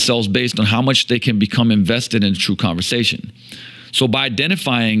judge themselves based on how much they can become invested in a true conversation. So by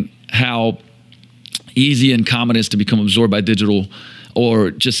identifying how easy and common it is to become absorbed by digital or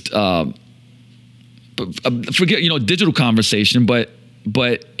just forget, digital conversation, but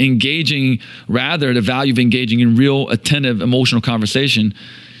engaging, rather the value of engaging in real, attentive, emotional conversation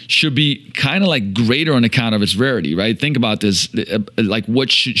should be kind of like greater on account of its rarity, right? Think about this, like what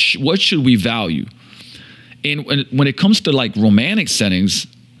should we value? And when it comes to like romantic settings,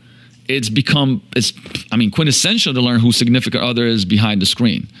 it's quintessential to learn who significant other is behind the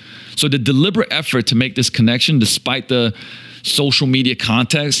screen. So the deliberate effort to make this connection, despite the social media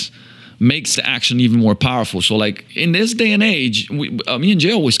context, makes the action even more powerful. So like in this day and age, me and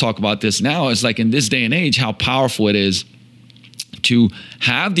Jay always talk about this now, it's like in this day and age, how powerful it is to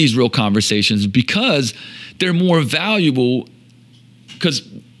have these real conversations because they're more valuable. Because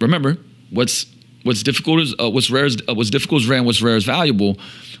remember, what's difficult is what's difficult is rare and what's rare is valuable.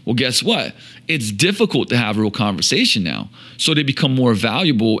 Well, guess what? It's difficult to have a real conversation now. So they become more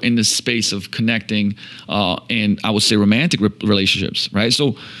valuable in the space of connecting and I would say romantic relationships, right?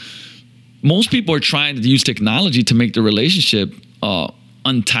 So most people are trying to use technology to make the relationship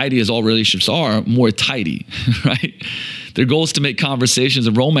untidy as all relationships are, more tidy, right? Their goal is to make conversations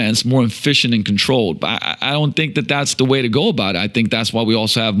and romance more efficient and controlled. But I don't think that that's the way to go about it. I think that's why we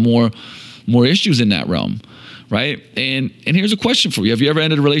also have more issues in that realm, right? And here's a question for you. Have you ever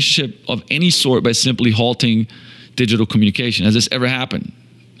ended a relationship of any sort by simply halting digital communication? Has this ever happened?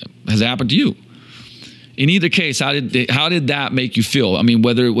 Has it happened to you? In either case, how did that make you feel? I mean,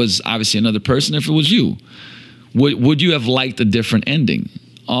 whether it was obviously another person, if it was you, would you have liked a different ending?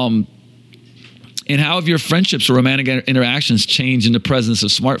 And how have your friendships or romantic interactions changed in the presence of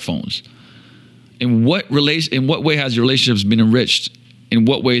smartphones? In what way has your relationships been enriched? In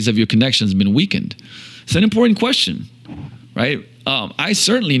what ways have your connections been weakened? It's an important question, right? I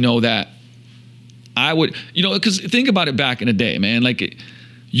certainly know that I would, because think about it back in the day, man. Like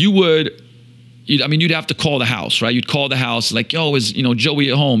you'd have to call the house, right? You'd call the house like, yo, is Joey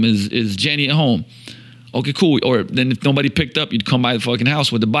at home? Is Jenny at home? Okay, cool. Or then if nobody picked up, you'd come by the fucking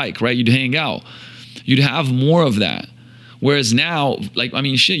house with the bike, right? You'd hang out. You'd have more of that. Whereas now,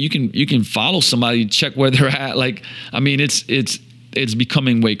 you can follow somebody, check where they're at. Like, it's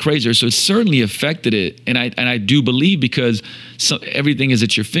becoming way crazier. So it's certainly affected it. And I do believe because everything is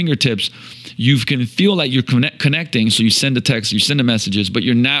at your fingertips, you can feel like you're connecting. So you send a text, you send the messages, but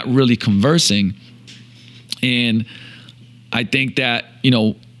you're not really conversing. And I think that,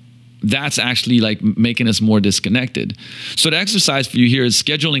 that's actually like making us more disconnected. So the exercise for you here is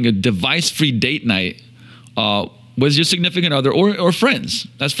scheduling a device-free date night with your significant other or friends.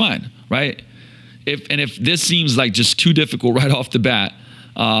 That's fine, right? If this seems like just too difficult right off the bat,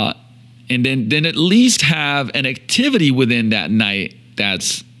 and then at least have an activity within that night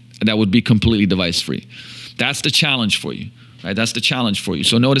that would be completely device-free. That's the challenge for you, right? That's the challenge for you.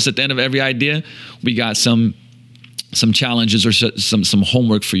 So notice at the end of every idea, we got some challenges or some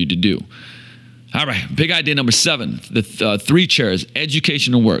homework for you to do. All right, big idea number 7, the 3 chairs,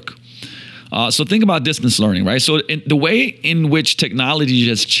 education and work. So think about distance learning, right? So the way in which technology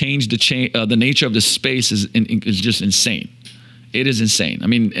has changed the nature of the space is just insane. It is insane. I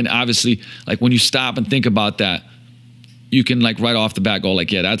mean, and obviously, like when you stop and think about that, you can like right off the bat go like,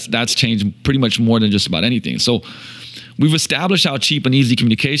 yeah, that's changed pretty much more than just about anything. So we've established how cheap and easy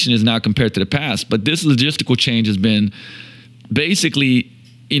communication is now compared to the past, but this logistical change has been basically,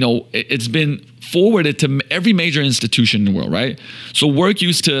 it's been forwarded to every major institution in the world, right? So work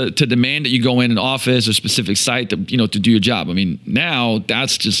used to demand that you go in an office or specific site to do your job. I mean, now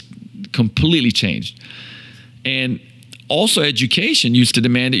that's just completely changed. And also education used to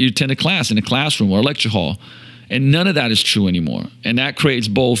demand that you attend a class in a classroom or a lecture hall. And none of that is true anymore. And that creates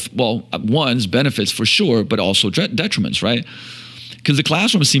both, one's benefits for sure, but also detriments, right? Because the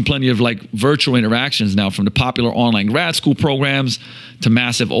classroom has seen plenty of like virtual interactions now, from the popular online grad school programs to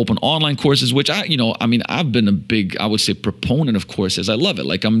massive open online courses, which I've been a big, I would say, proponent of courses. I love it.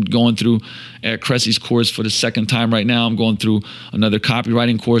 Like I'm going through Eric Cressy's course for the 2nd time right now. I'm going through another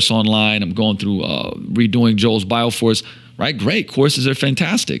copywriting course online. I'm going through redoing Joel's Bioforce, right? Great. Courses are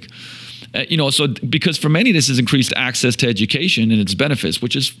fantastic. So because for many, this has increased access to education and its benefits,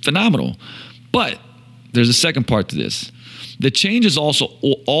 which is phenomenal. But there's a second part to this. The change has also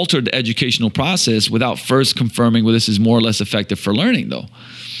altered the educational process without first confirming whether this is more or less effective for learning, though.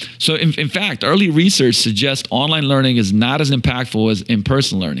 So in fact, early research suggests online learning is not as impactful as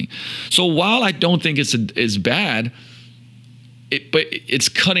in-person learning. So while I don't think it's bad, but it's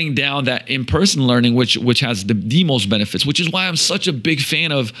cutting down that in-person learning, which has the most benefits, which is why I'm such a big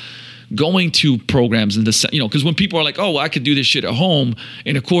fan of going to programs and because when people are like, oh, well, I could do this shit at home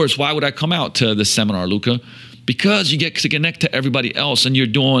in a course, why would I come out to the seminar, Luca? Because you get to connect to everybody else, and you're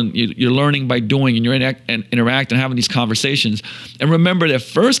learning by doing, and you're interact and having these conversations. And remember, that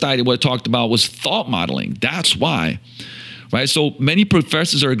first idea what I talked about was thought modeling. That's why, right? So many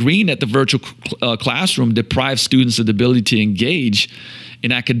professors are agreeing that the virtual classroom deprives students of the ability to engage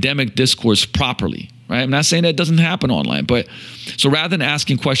in academic discourse properly. Right? I'm not saying that doesn't happen online, but so rather than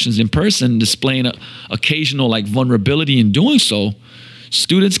asking questions in person, displaying occasional like vulnerability in doing so,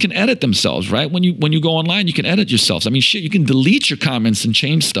 students can edit themselves, right? When you go online, you can edit yourselves. I mean, shit, you can delete your comments and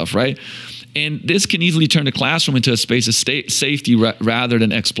change stuff, right? And this can easily turn the classroom into a space of safety rather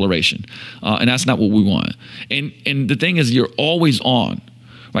than exploration, and that's not what we want. And the thing is, you're always on.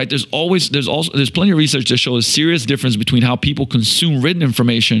 Right? There's plenty of research that shows a serious difference between how people consume written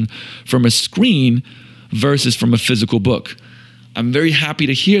information from a screen versus from a physical book. I'm very happy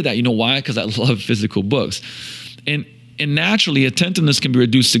to hear that. You know why? Because I love physical books. And naturally, attentiveness can be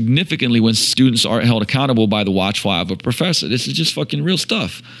reduced significantly when students are held accountable by the watchful eye of a professor. This is just fucking real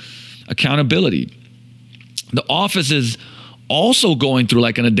stuff. Accountability. The office is also going through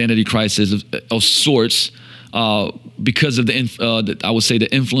like an identity crisis of sorts, because of I would say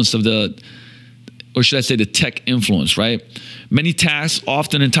the influence of or should I say the tech influence, right? Many tasks,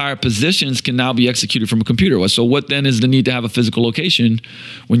 often entire positions, can now be executed from a computer. So what then is the need to have a physical location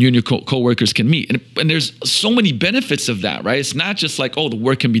when you and your co-workers can meet? And there's so many benefits of that, right? It's not just like, oh, the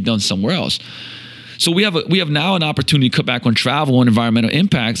work can be done somewhere else. So we have now an opportunity to cut back on travel and environmental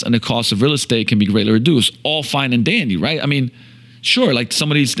impacts, and the cost of real estate can be greatly reduced. All fine and dandy, right? I mean, sure, like some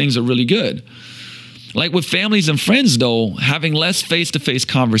of these things are really good. Like with families and friends, though, having less face-to-face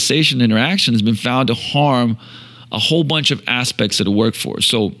conversation interaction has been found to harm a whole bunch of aspects of the workforce.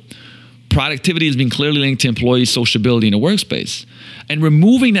 So productivity has been clearly linked to employee sociability in a workspace. And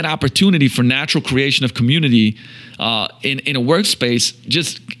removing that opportunity for natural creation of community in a workspace,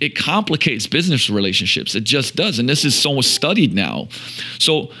 it complicates business relationships. It just does. And this is so studied now.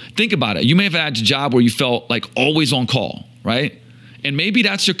 So think about it. You may have had a job where you felt like always on call, right? And maybe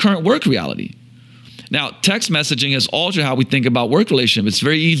that's your current work reality. Now, text messaging has altered how we think about work relationships. It's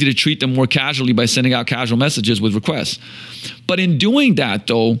very easy to treat them more casually by sending out casual messages with requests. But in doing that,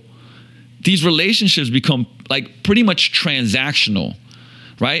 though, these relationships become like pretty much transactional,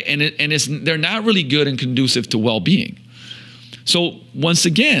 right? And they're not really good and conducive to well-being. So once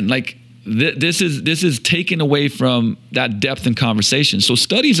again, like this is taken away from that depth in conversation. So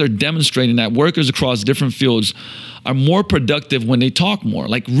studies are demonstrating that workers across different fields are more productive when they talk more,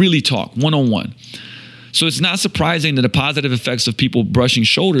 like really talk one-on-one. So it's not surprising that the positive effects of people brushing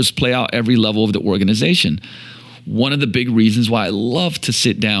shoulders play out every level of the organization. One of the big reasons why I love to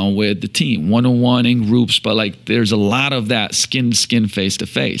sit down with the team, one-on-one in groups, but like there's a lot of that skin to skin, face to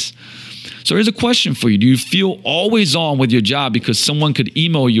face. So here's a question for you. Do you feel always on with your job because someone could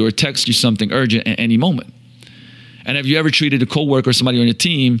email you or text you something urgent at any moment? And have you ever treated a coworker or somebody on your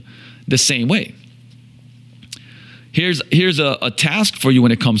team the same way? Here's a task for you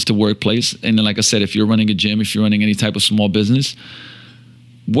when it comes to workplace. And then, like I said, if you're running a gym, if you're running any type of small business,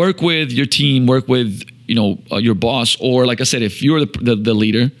 work with your team, work with your boss, or like I said, if you're the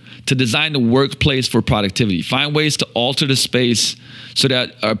leader, to design the workplace for productivity. Find ways to alter the space so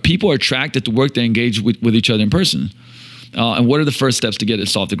that people are attracted to work, they engage with each other in person. And what are the first steps to get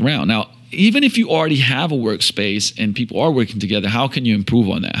this off the ground? Now, even if you already have a workspace and people are working together, how can you improve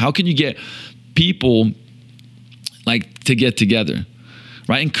on that? How can you get people to get together,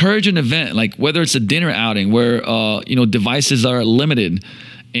 right? Encourage an event, like whether it's a dinner outing where, devices are limited,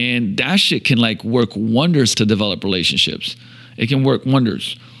 and that shit can work wonders to develop relationships. It can work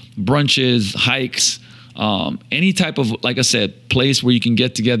wonders. Brunches, hikes, any type of, like I said, place where you can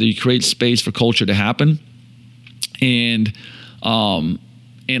get together, you create space for culture to happen. But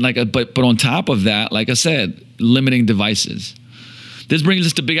on top of that, like I said, limiting devices. This brings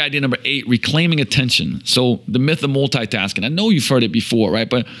us to big idea number 8, reclaiming attention. So the myth of multitasking. I know you've heard it before, right?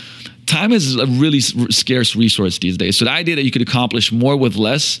 But time is a really scarce resource these days. So the idea that you could accomplish more with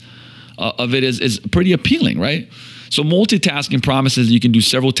less of it is pretty appealing, right? So multitasking promises you can do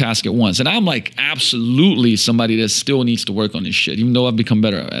several tasks at once. And I'm absolutely somebody that still needs to work on this shit, even though I've become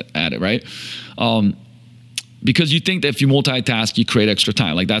better at it, right? Because you think that if you multitask, you create extra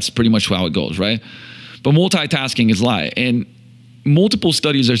time. That's pretty much how it goes, right? But multitasking is a lie. And multiple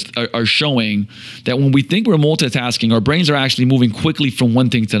studies are showing that when we think we're multitasking, our brains are actually moving quickly from one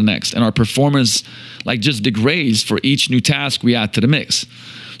thing to the next. And our performance just degrades for each new task we add to the mix.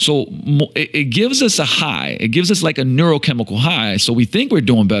 So it gives us a high. It gives us a neurochemical high. So we think we're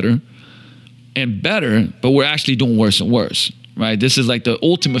doing better, but we're actually doing worse and worse, right? This is the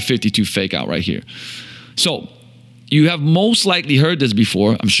ultimate 52 fake out right here. So you have most likely heard this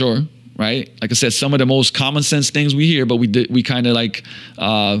before, I'm sure, right? Like I said, some of the most common sense things we hear, but we kind of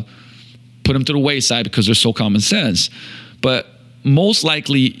put them to the wayside because they're so common sense. But most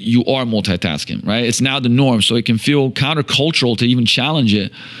likely you are multitasking, right? It's now the norm, so it can feel countercultural to even challenge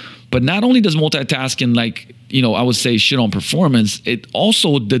it. But not only does multitasking, I would say shit on performance, it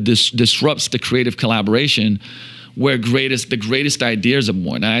also disrupts the creative collaboration where the greatest ideas are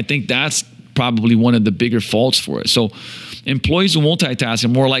born. And I think that's probably one of the bigger faults for it. So employees who multitask are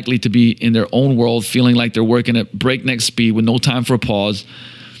more likely to be in their own world, feeling like they're working at breakneck speed with no time for a pause.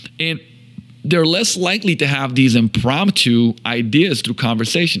 And they're less likely to have these impromptu ideas through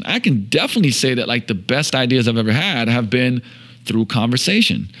conversation. I can definitely say that the best ideas I've ever had have been through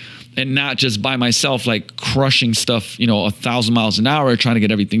conversation and not just by myself, crushing stuff, 1,000 miles an hour, trying to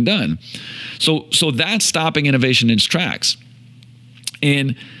get everything done. So that's stopping innovation in its tracks.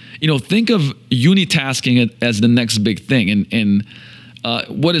 And, think of unitasking as the next big thing. And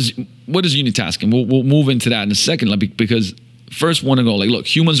what is unitasking? We'll move into that in a second, because first want to go look,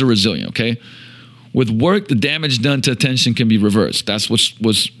 humans are resilient, okay? With work, the damage done to attention can be reversed. That's what's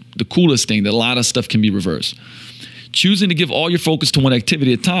the coolest thing, that a lot of stuff can be reversed. Choosing to give all your focus to one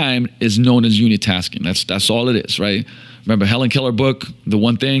activity at a time is known as unitasking. That's all it is, right? Remember Helen Keller book, The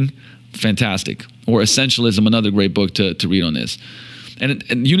One Thing? Fantastic. Or Essentialism, another great book to read on this. And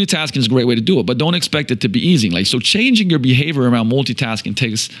unitasking is a great way to do it, but don't expect it to be easy. So changing your behavior around multitasking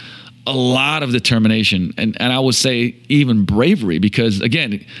takes a lot of determination and I would say even bravery, because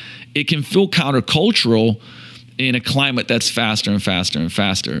again, it can feel countercultural in a climate that's faster and faster and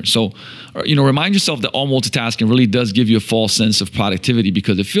faster. So, remind yourself that all multitasking really does give you a false sense of productivity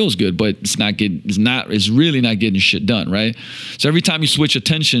because it feels good, but it's really not getting shit done, right? So every time you switch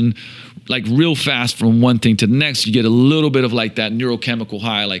attention real fast from one thing to the next, you get a little bit of that neurochemical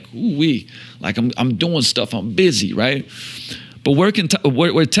high, ooh-wee, I'm doing stuff, I'm busy, right? But where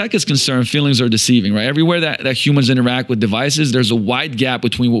tech is concerned, feelings are deceiving, right? Everywhere that humans interact with devices, there's a wide gap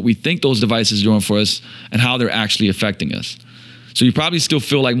between what we think those devices are doing for us and how they're actually affecting us. So you probably still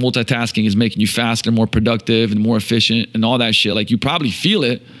feel like multitasking is making you faster, more productive, and more efficient and all that shit. You probably feel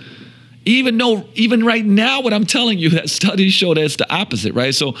it, even though even right now what I'm telling you, that studies show that it's the opposite,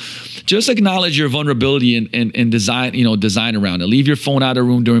 right? So just acknowledge your vulnerability and design around it. Leave your phone out of the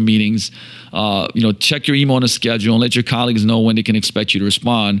room during meetings. Check your email on a schedule and let your colleagues know when they can expect you to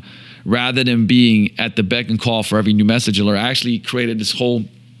respond, rather than being at the beck and call for every new message alert. I actually created this whole,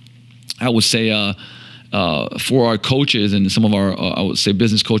 I would say, for our coaches and some of our, I would say,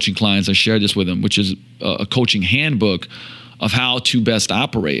 business coaching clients, I share this with them, which is a coaching handbook of how to best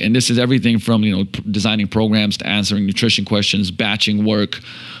operate. And this is everything from, designing programs to answering nutrition questions, batching work,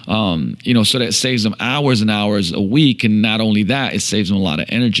 so that it saves them hours and hours a week. And not only that, it saves them a lot of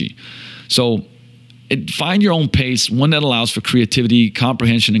energy. So find your own pace, one that allows for creativity,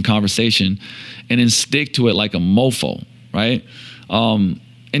 comprehension, and conversation, and then stick to it like a mofo, right? And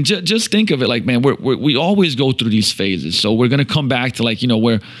just think of it like, man, we always go through these phases. So we're going to come back to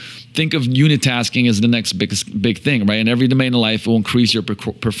where think of unitasking as the next big thing, right? In every domain of life, it will increase your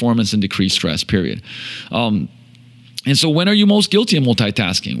performance and decrease stress, period. And so when are you most guilty of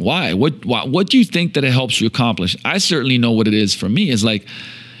multitasking? Why? What do you think that it helps you accomplish? I certainly know what it is for me. It's like,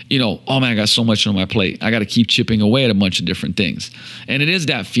 oh man, I got so much on my plate. I got to keep chipping away at a bunch of different things. And it is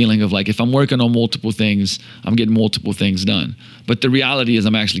that feeling of like, if I'm working on multiple things, I'm getting multiple things done. But the reality is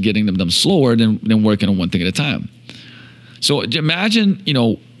I'm actually getting them done slower than working on one thing at a time. So imagine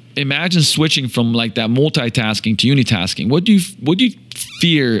switching from like that multitasking to unitasking. What do you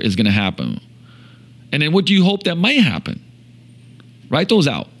fear is going to happen? And then what do you hope that might happen? Write those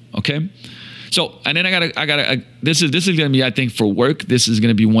out, okay? So, and then this is going to be, I think, for work, this is going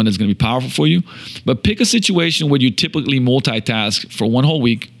to be one that's going to be powerful for you. But pick a situation where you typically multitask for one whole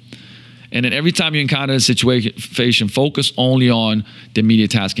week. And then every time you encounter a situation, focus only on the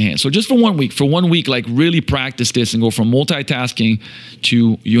immediate task at hand. So just for 1 week, like really practice this and go from multitasking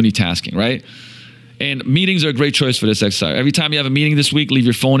to unitasking, right? And meetings are a great choice for this exercise. Every time you have a meeting this week, leave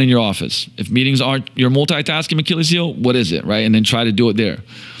your phone in your office. If meetings aren't your multitasking Achilles heel, what is it, right? And then try to do it there.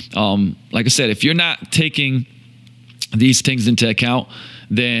 Like I said, if you're not taking these things into account,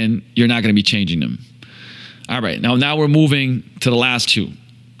 then you're not going to be changing them. All right, now we're moving to the last two.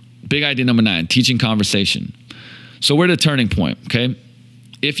 Big idea number 9, teaching conversation. So we're at a turning point, okay?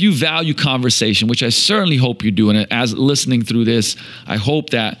 If you value conversation, which I certainly hope you do, and as listening through this, I hope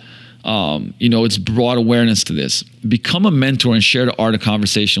that it's broad awareness to this. Become a mentor and share the art of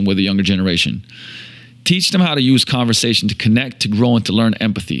conversation with the younger generation. Teach them how to use conversation to connect, to grow, and to learn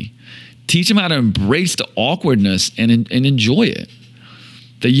empathy. Teach them how to embrace the awkwardness and enjoy it.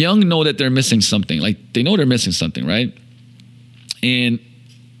 The young know that they're missing something. Like, they know they're missing something, right?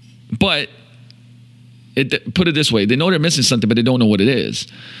 But put it this way, they know they're missing something, but they don't know what it is.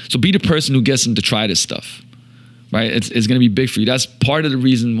 So be the person who gets them to try this stuff, right? It's going to be big for you. That's part of the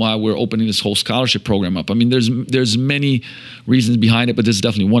reason why we're opening this whole scholarship program up. I mean, there's many reasons behind it, but this is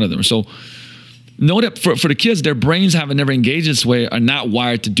definitely one of them. So know that for the kids, their brains haven't never engaged this way, are not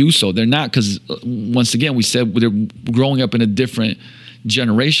wired to do so. They're not, because once again, we said they're growing up in a different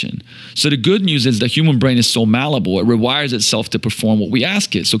generation. So the good news is the human brain is so malleable, it rewires itself to perform what we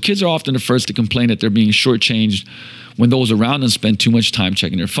ask it. So kids are often the first to complain that they're being shortchanged when those around them spend too much time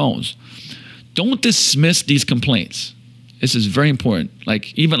checking their phones. Don't dismiss these complaints. This is very important.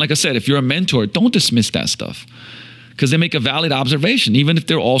 Like I said, if you're a mentor, don't dismiss that stuff, because they make a valid observation, even if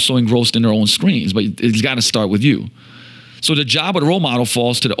they're also engrossed in their own screens. But it's got to start with you. So the job of the role model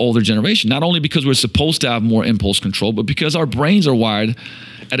falls to the older generation, not only because we're supposed to have more impulse control, but because our brains are wired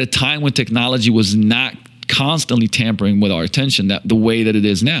at a time when technology was not constantly tampering with our attention the way that it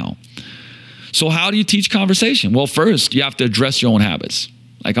is now. So how do you teach conversation? Well, first, you have to address your own habits.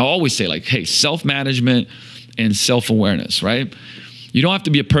 Like I always say, hey, self-management and self-awareness, right? You don't have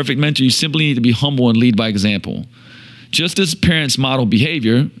to be a perfect mentor. You simply need to be humble and lead by example. Just as parents model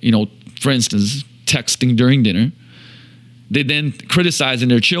behavior, for instance, texting during dinner, they then criticizing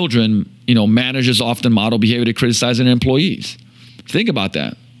their children. Managers often model behavior to criticizing their employees. Think about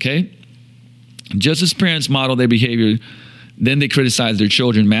that, okay? Just as parents model their behavior, then they criticize their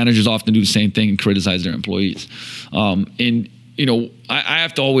children. Managers often do the same thing and criticize their employees. I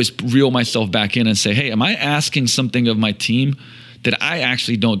have to always reel myself back in and say, hey, am I asking something of my team that I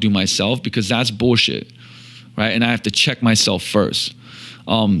actually don't do myself? Because that's bullshit, right? And I have to check myself first.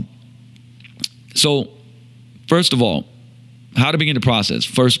 So first of all, how to begin the process.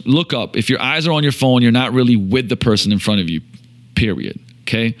 First, look up. If your eyes are on your phone, you're not really with the person in front of you, period,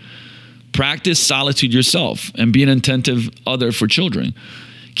 okay? Practice solitude yourself and be an attentive other for children.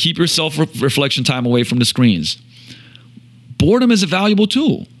 Keep your self-reflection time away from the screens. Boredom is a valuable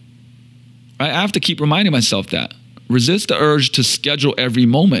tool, right? I have to keep reminding myself that. Resist the urge to schedule every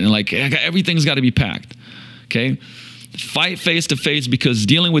moment and everything's got to be packed, okay? Fight face-to-face, because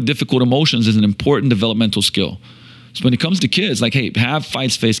dealing with difficult emotions is an important developmental skill. So when it comes to kids, hey, have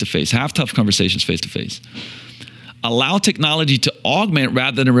fights face-to-face, have tough conversations face-to-face. Allow technology to augment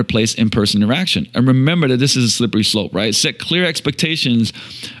rather than replace in-person interaction. And remember that this is a slippery slope, right? Set clear expectations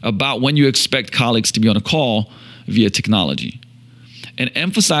about when you expect colleagues to be on a call via technology. and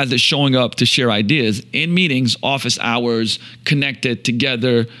emphasize that showing up to share ideas in meetings, office hours, connected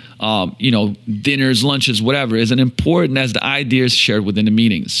together, dinners, lunches, whatever, is as important as the ideas shared within the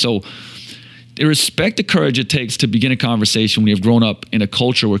meetings. So they respect the courage it takes to begin a conversation when you've grown up in a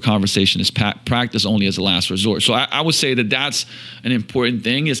culture where conversation is practiced only as a last resort. So I would say that that's an important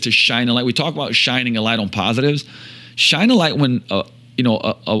thing, is to shine a light. We talk about shining a light on positives. Shine a light when,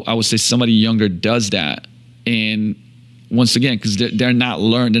 I would say somebody younger does that. And once again, because they're not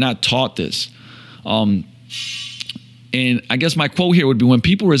learned, they're not taught this. And I guess my quote here would be, when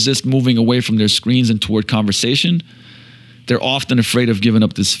people resist moving away from their screens and toward conversation, they're often afraid of giving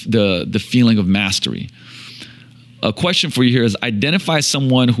up the feeling of mastery. A question for you here is, identify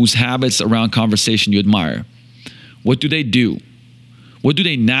someone whose habits around conversation you admire. What do they do? What do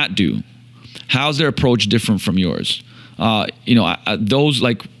they not do? How's their approach different from yours? Those,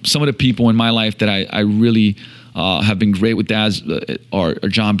 like some of the people in my life that I really have been great with, are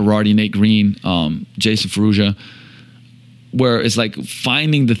John Berardi, Nate Green, Jason Ferrugia, where it's like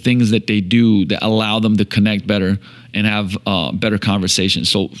finding the things that they do that allow them to connect better and have better conversations.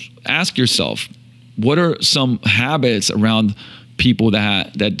 So ask yourself, what are some habits around people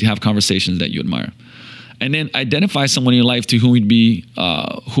that have conversations that you admire? And then identify someone in your life to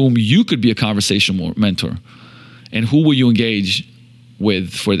whom you could be a conversational mentor. And who will you engage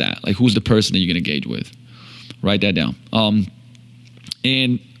with for that? Like, who's the person that you're going to engage with? Write that down.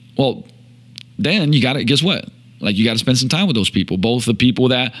 Then you got to, guess what? Like, you got to spend some time with those people, both the people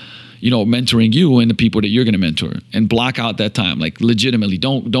that, mentoring you and the people that you're going to mentor, and block out that time. Like, legitimately,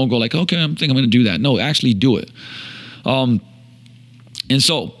 don't go like, okay, I'm going to do that. No, actually do it. And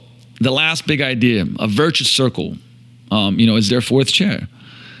so the last big idea, a virtuous circle, is their fourth chair.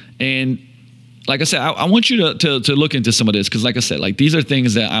 And like I said, I want you to look into some of this, because like I said, like, these are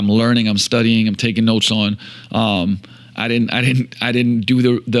things that I'm learning, I'm studying, I'm taking notes on. I didn't do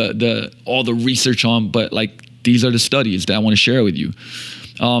the all the research on, but like, these are the studies that I want to share with you.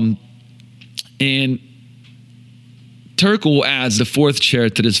 And Turkle adds the fourth chair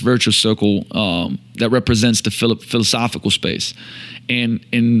to this virtuous circle that represents the philosophical space. And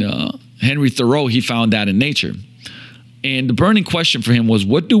in Henry Thoreau, he found that in nature. And the burning question for him was,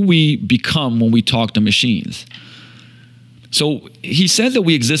 what do we become when we talk to machines? So he said that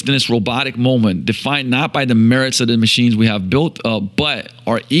we exist in this robotic moment, defined not by the merits of the machines we have built, but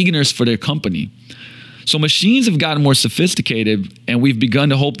our eagerness for their company. So machines have gotten more sophisticated, and we've begun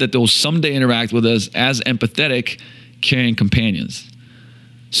to hope that they'll someday interact with us as empathetic, caring companions.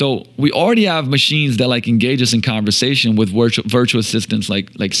 So we already have machines that like engage us in conversation with virtual assistants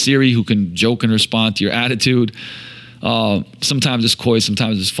like Siri, who can joke and respond to your attitude. Sometimes it's coy,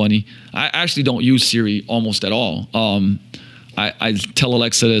 sometimes it's funny. I actually don't use Siri almost at all. I tell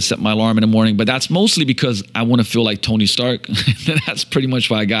Alexa to set my alarm in the morning, but that's mostly because I want to feel like Tony Stark. That's pretty much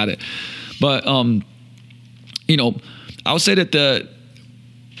why I got it. But, I would say that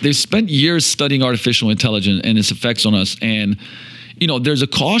they've spent years studying artificial intelligence and its effects on us. And, there's a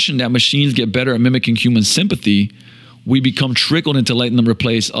caution that machines get better at mimicking human sympathy. We become trickled into letting them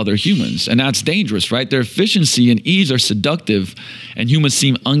replace other humans. And that's dangerous, right? Their efficiency and ease are seductive, and humans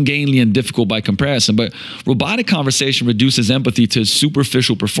seem ungainly and difficult by comparison. But robotic conversation reduces empathy to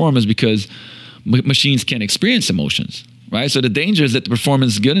superficial performance because machines can't experience emotions, right? So the danger is that the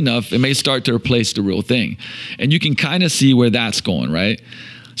performance is good enough, it may start to replace the real thing. And you can kind of see where that's going, right?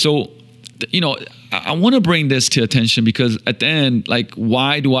 So, I want to bring this to attention, because at the end, like,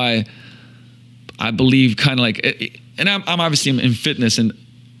 why do I believe kind of like, and I'm obviously in fitness, and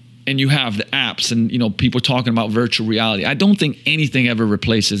you have the apps and, people talking about virtual reality. I don't think anything ever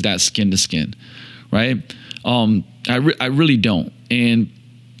replaces that skin to skin, right? I really don't. And,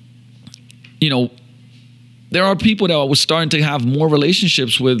 there are people that were starting to have more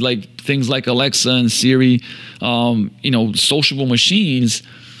relationships with like things like Alexa and Siri, sociable machines,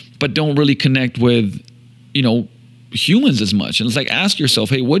 but don't really connect with, humans as much. And it's like, ask yourself,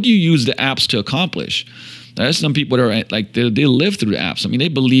 hey, what do you use the apps to accomplish? There's some people that are like, they live through the apps. I mean, they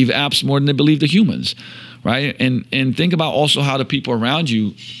believe apps more than they believe the humans, right? And think about also how the people around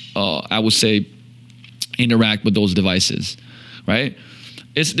you, I would say, interact with those devices, right?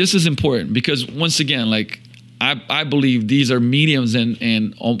 This is important, because once again, like, I believe these are mediums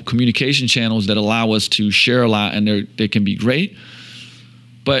and communication channels that allow us to share a lot, and they can be great.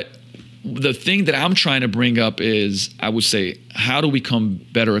 But the thing that I'm trying to bring up is, I would say, how do we become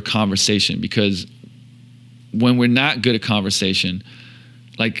better at conversation? Because when we're not good at conversation,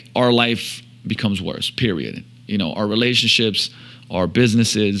 like, our life becomes worse, period. Our relationships, our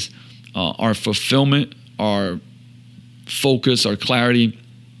businesses, our fulfillment, our focus, our clarity,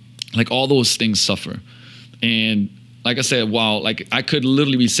 like, all those things suffer. And like I said, while like I could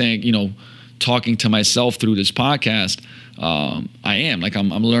literally be saying, talking to myself through this podcast, I am like I'm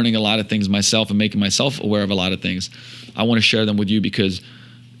learning a lot of things myself and making myself aware of a lot of things. I want to share them with you because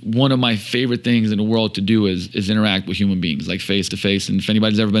one of my favorite things in the world to do is interact with human beings, like face to face. And if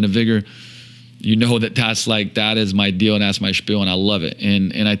anybody's ever been a Vigor, that is my deal and that's my spiel, and I love it.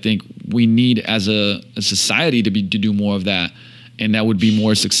 And I think we need as a society to do more of that, and that would be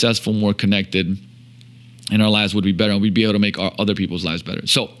more successful, more connected, and our lives would be better, and we'd be able to make our other people's lives better.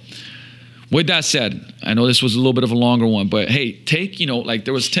 So with that said, I know this was a little bit of a longer one, but hey, take,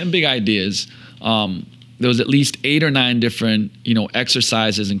 there was 10 big ideas. There was at least 8 or 9 different,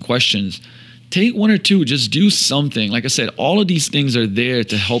 exercises and questions. Take 1 or 2, just do something. Like I said, all of these things are there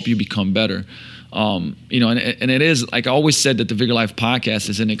to help you become better. And it is, like I always said, that the Vigor Life podcast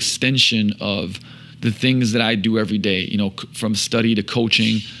is an extension of the things that I do every day, from study to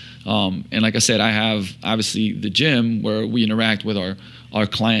coaching. And like I said, I have obviously the gym where we interact with our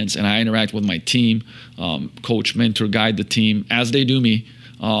clients, and I interact with my team, coach, mentor, guide the team as they do me.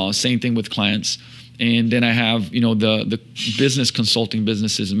 Same thing with clients. And then I have, the business consulting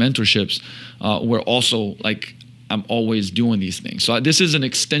businesses and mentorships, where also like I'm always doing these things. So this is an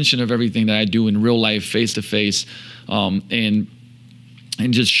extension of everything that I do in real life, face to face, and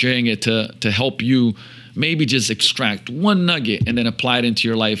just sharing it to help you maybe just extract one nugget and then apply it into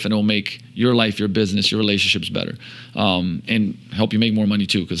your life, and it'll make your life, your business, your relationships better, and help you make more money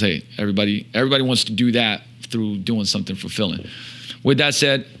too. Because hey, everybody wants to do that through doing something fulfilling. With that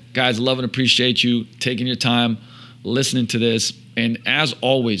said, guys, love and appreciate you taking your time, listening to this. And as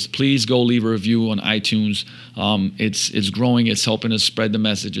always, please go leave a review on iTunes. It's growing. It's helping us spread the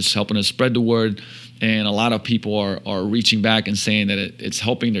message. It's helping us spread the word. And a lot of people are reaching back and saying that it's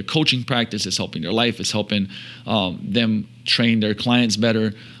helping their coaching practice. It's helping their life. It's helping them train their clients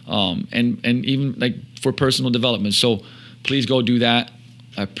better, and even like for personal development. So please go do that.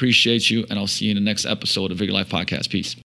 I appreciate you, and I'll see you in the next episode of Vigor Life Podcast. Peace.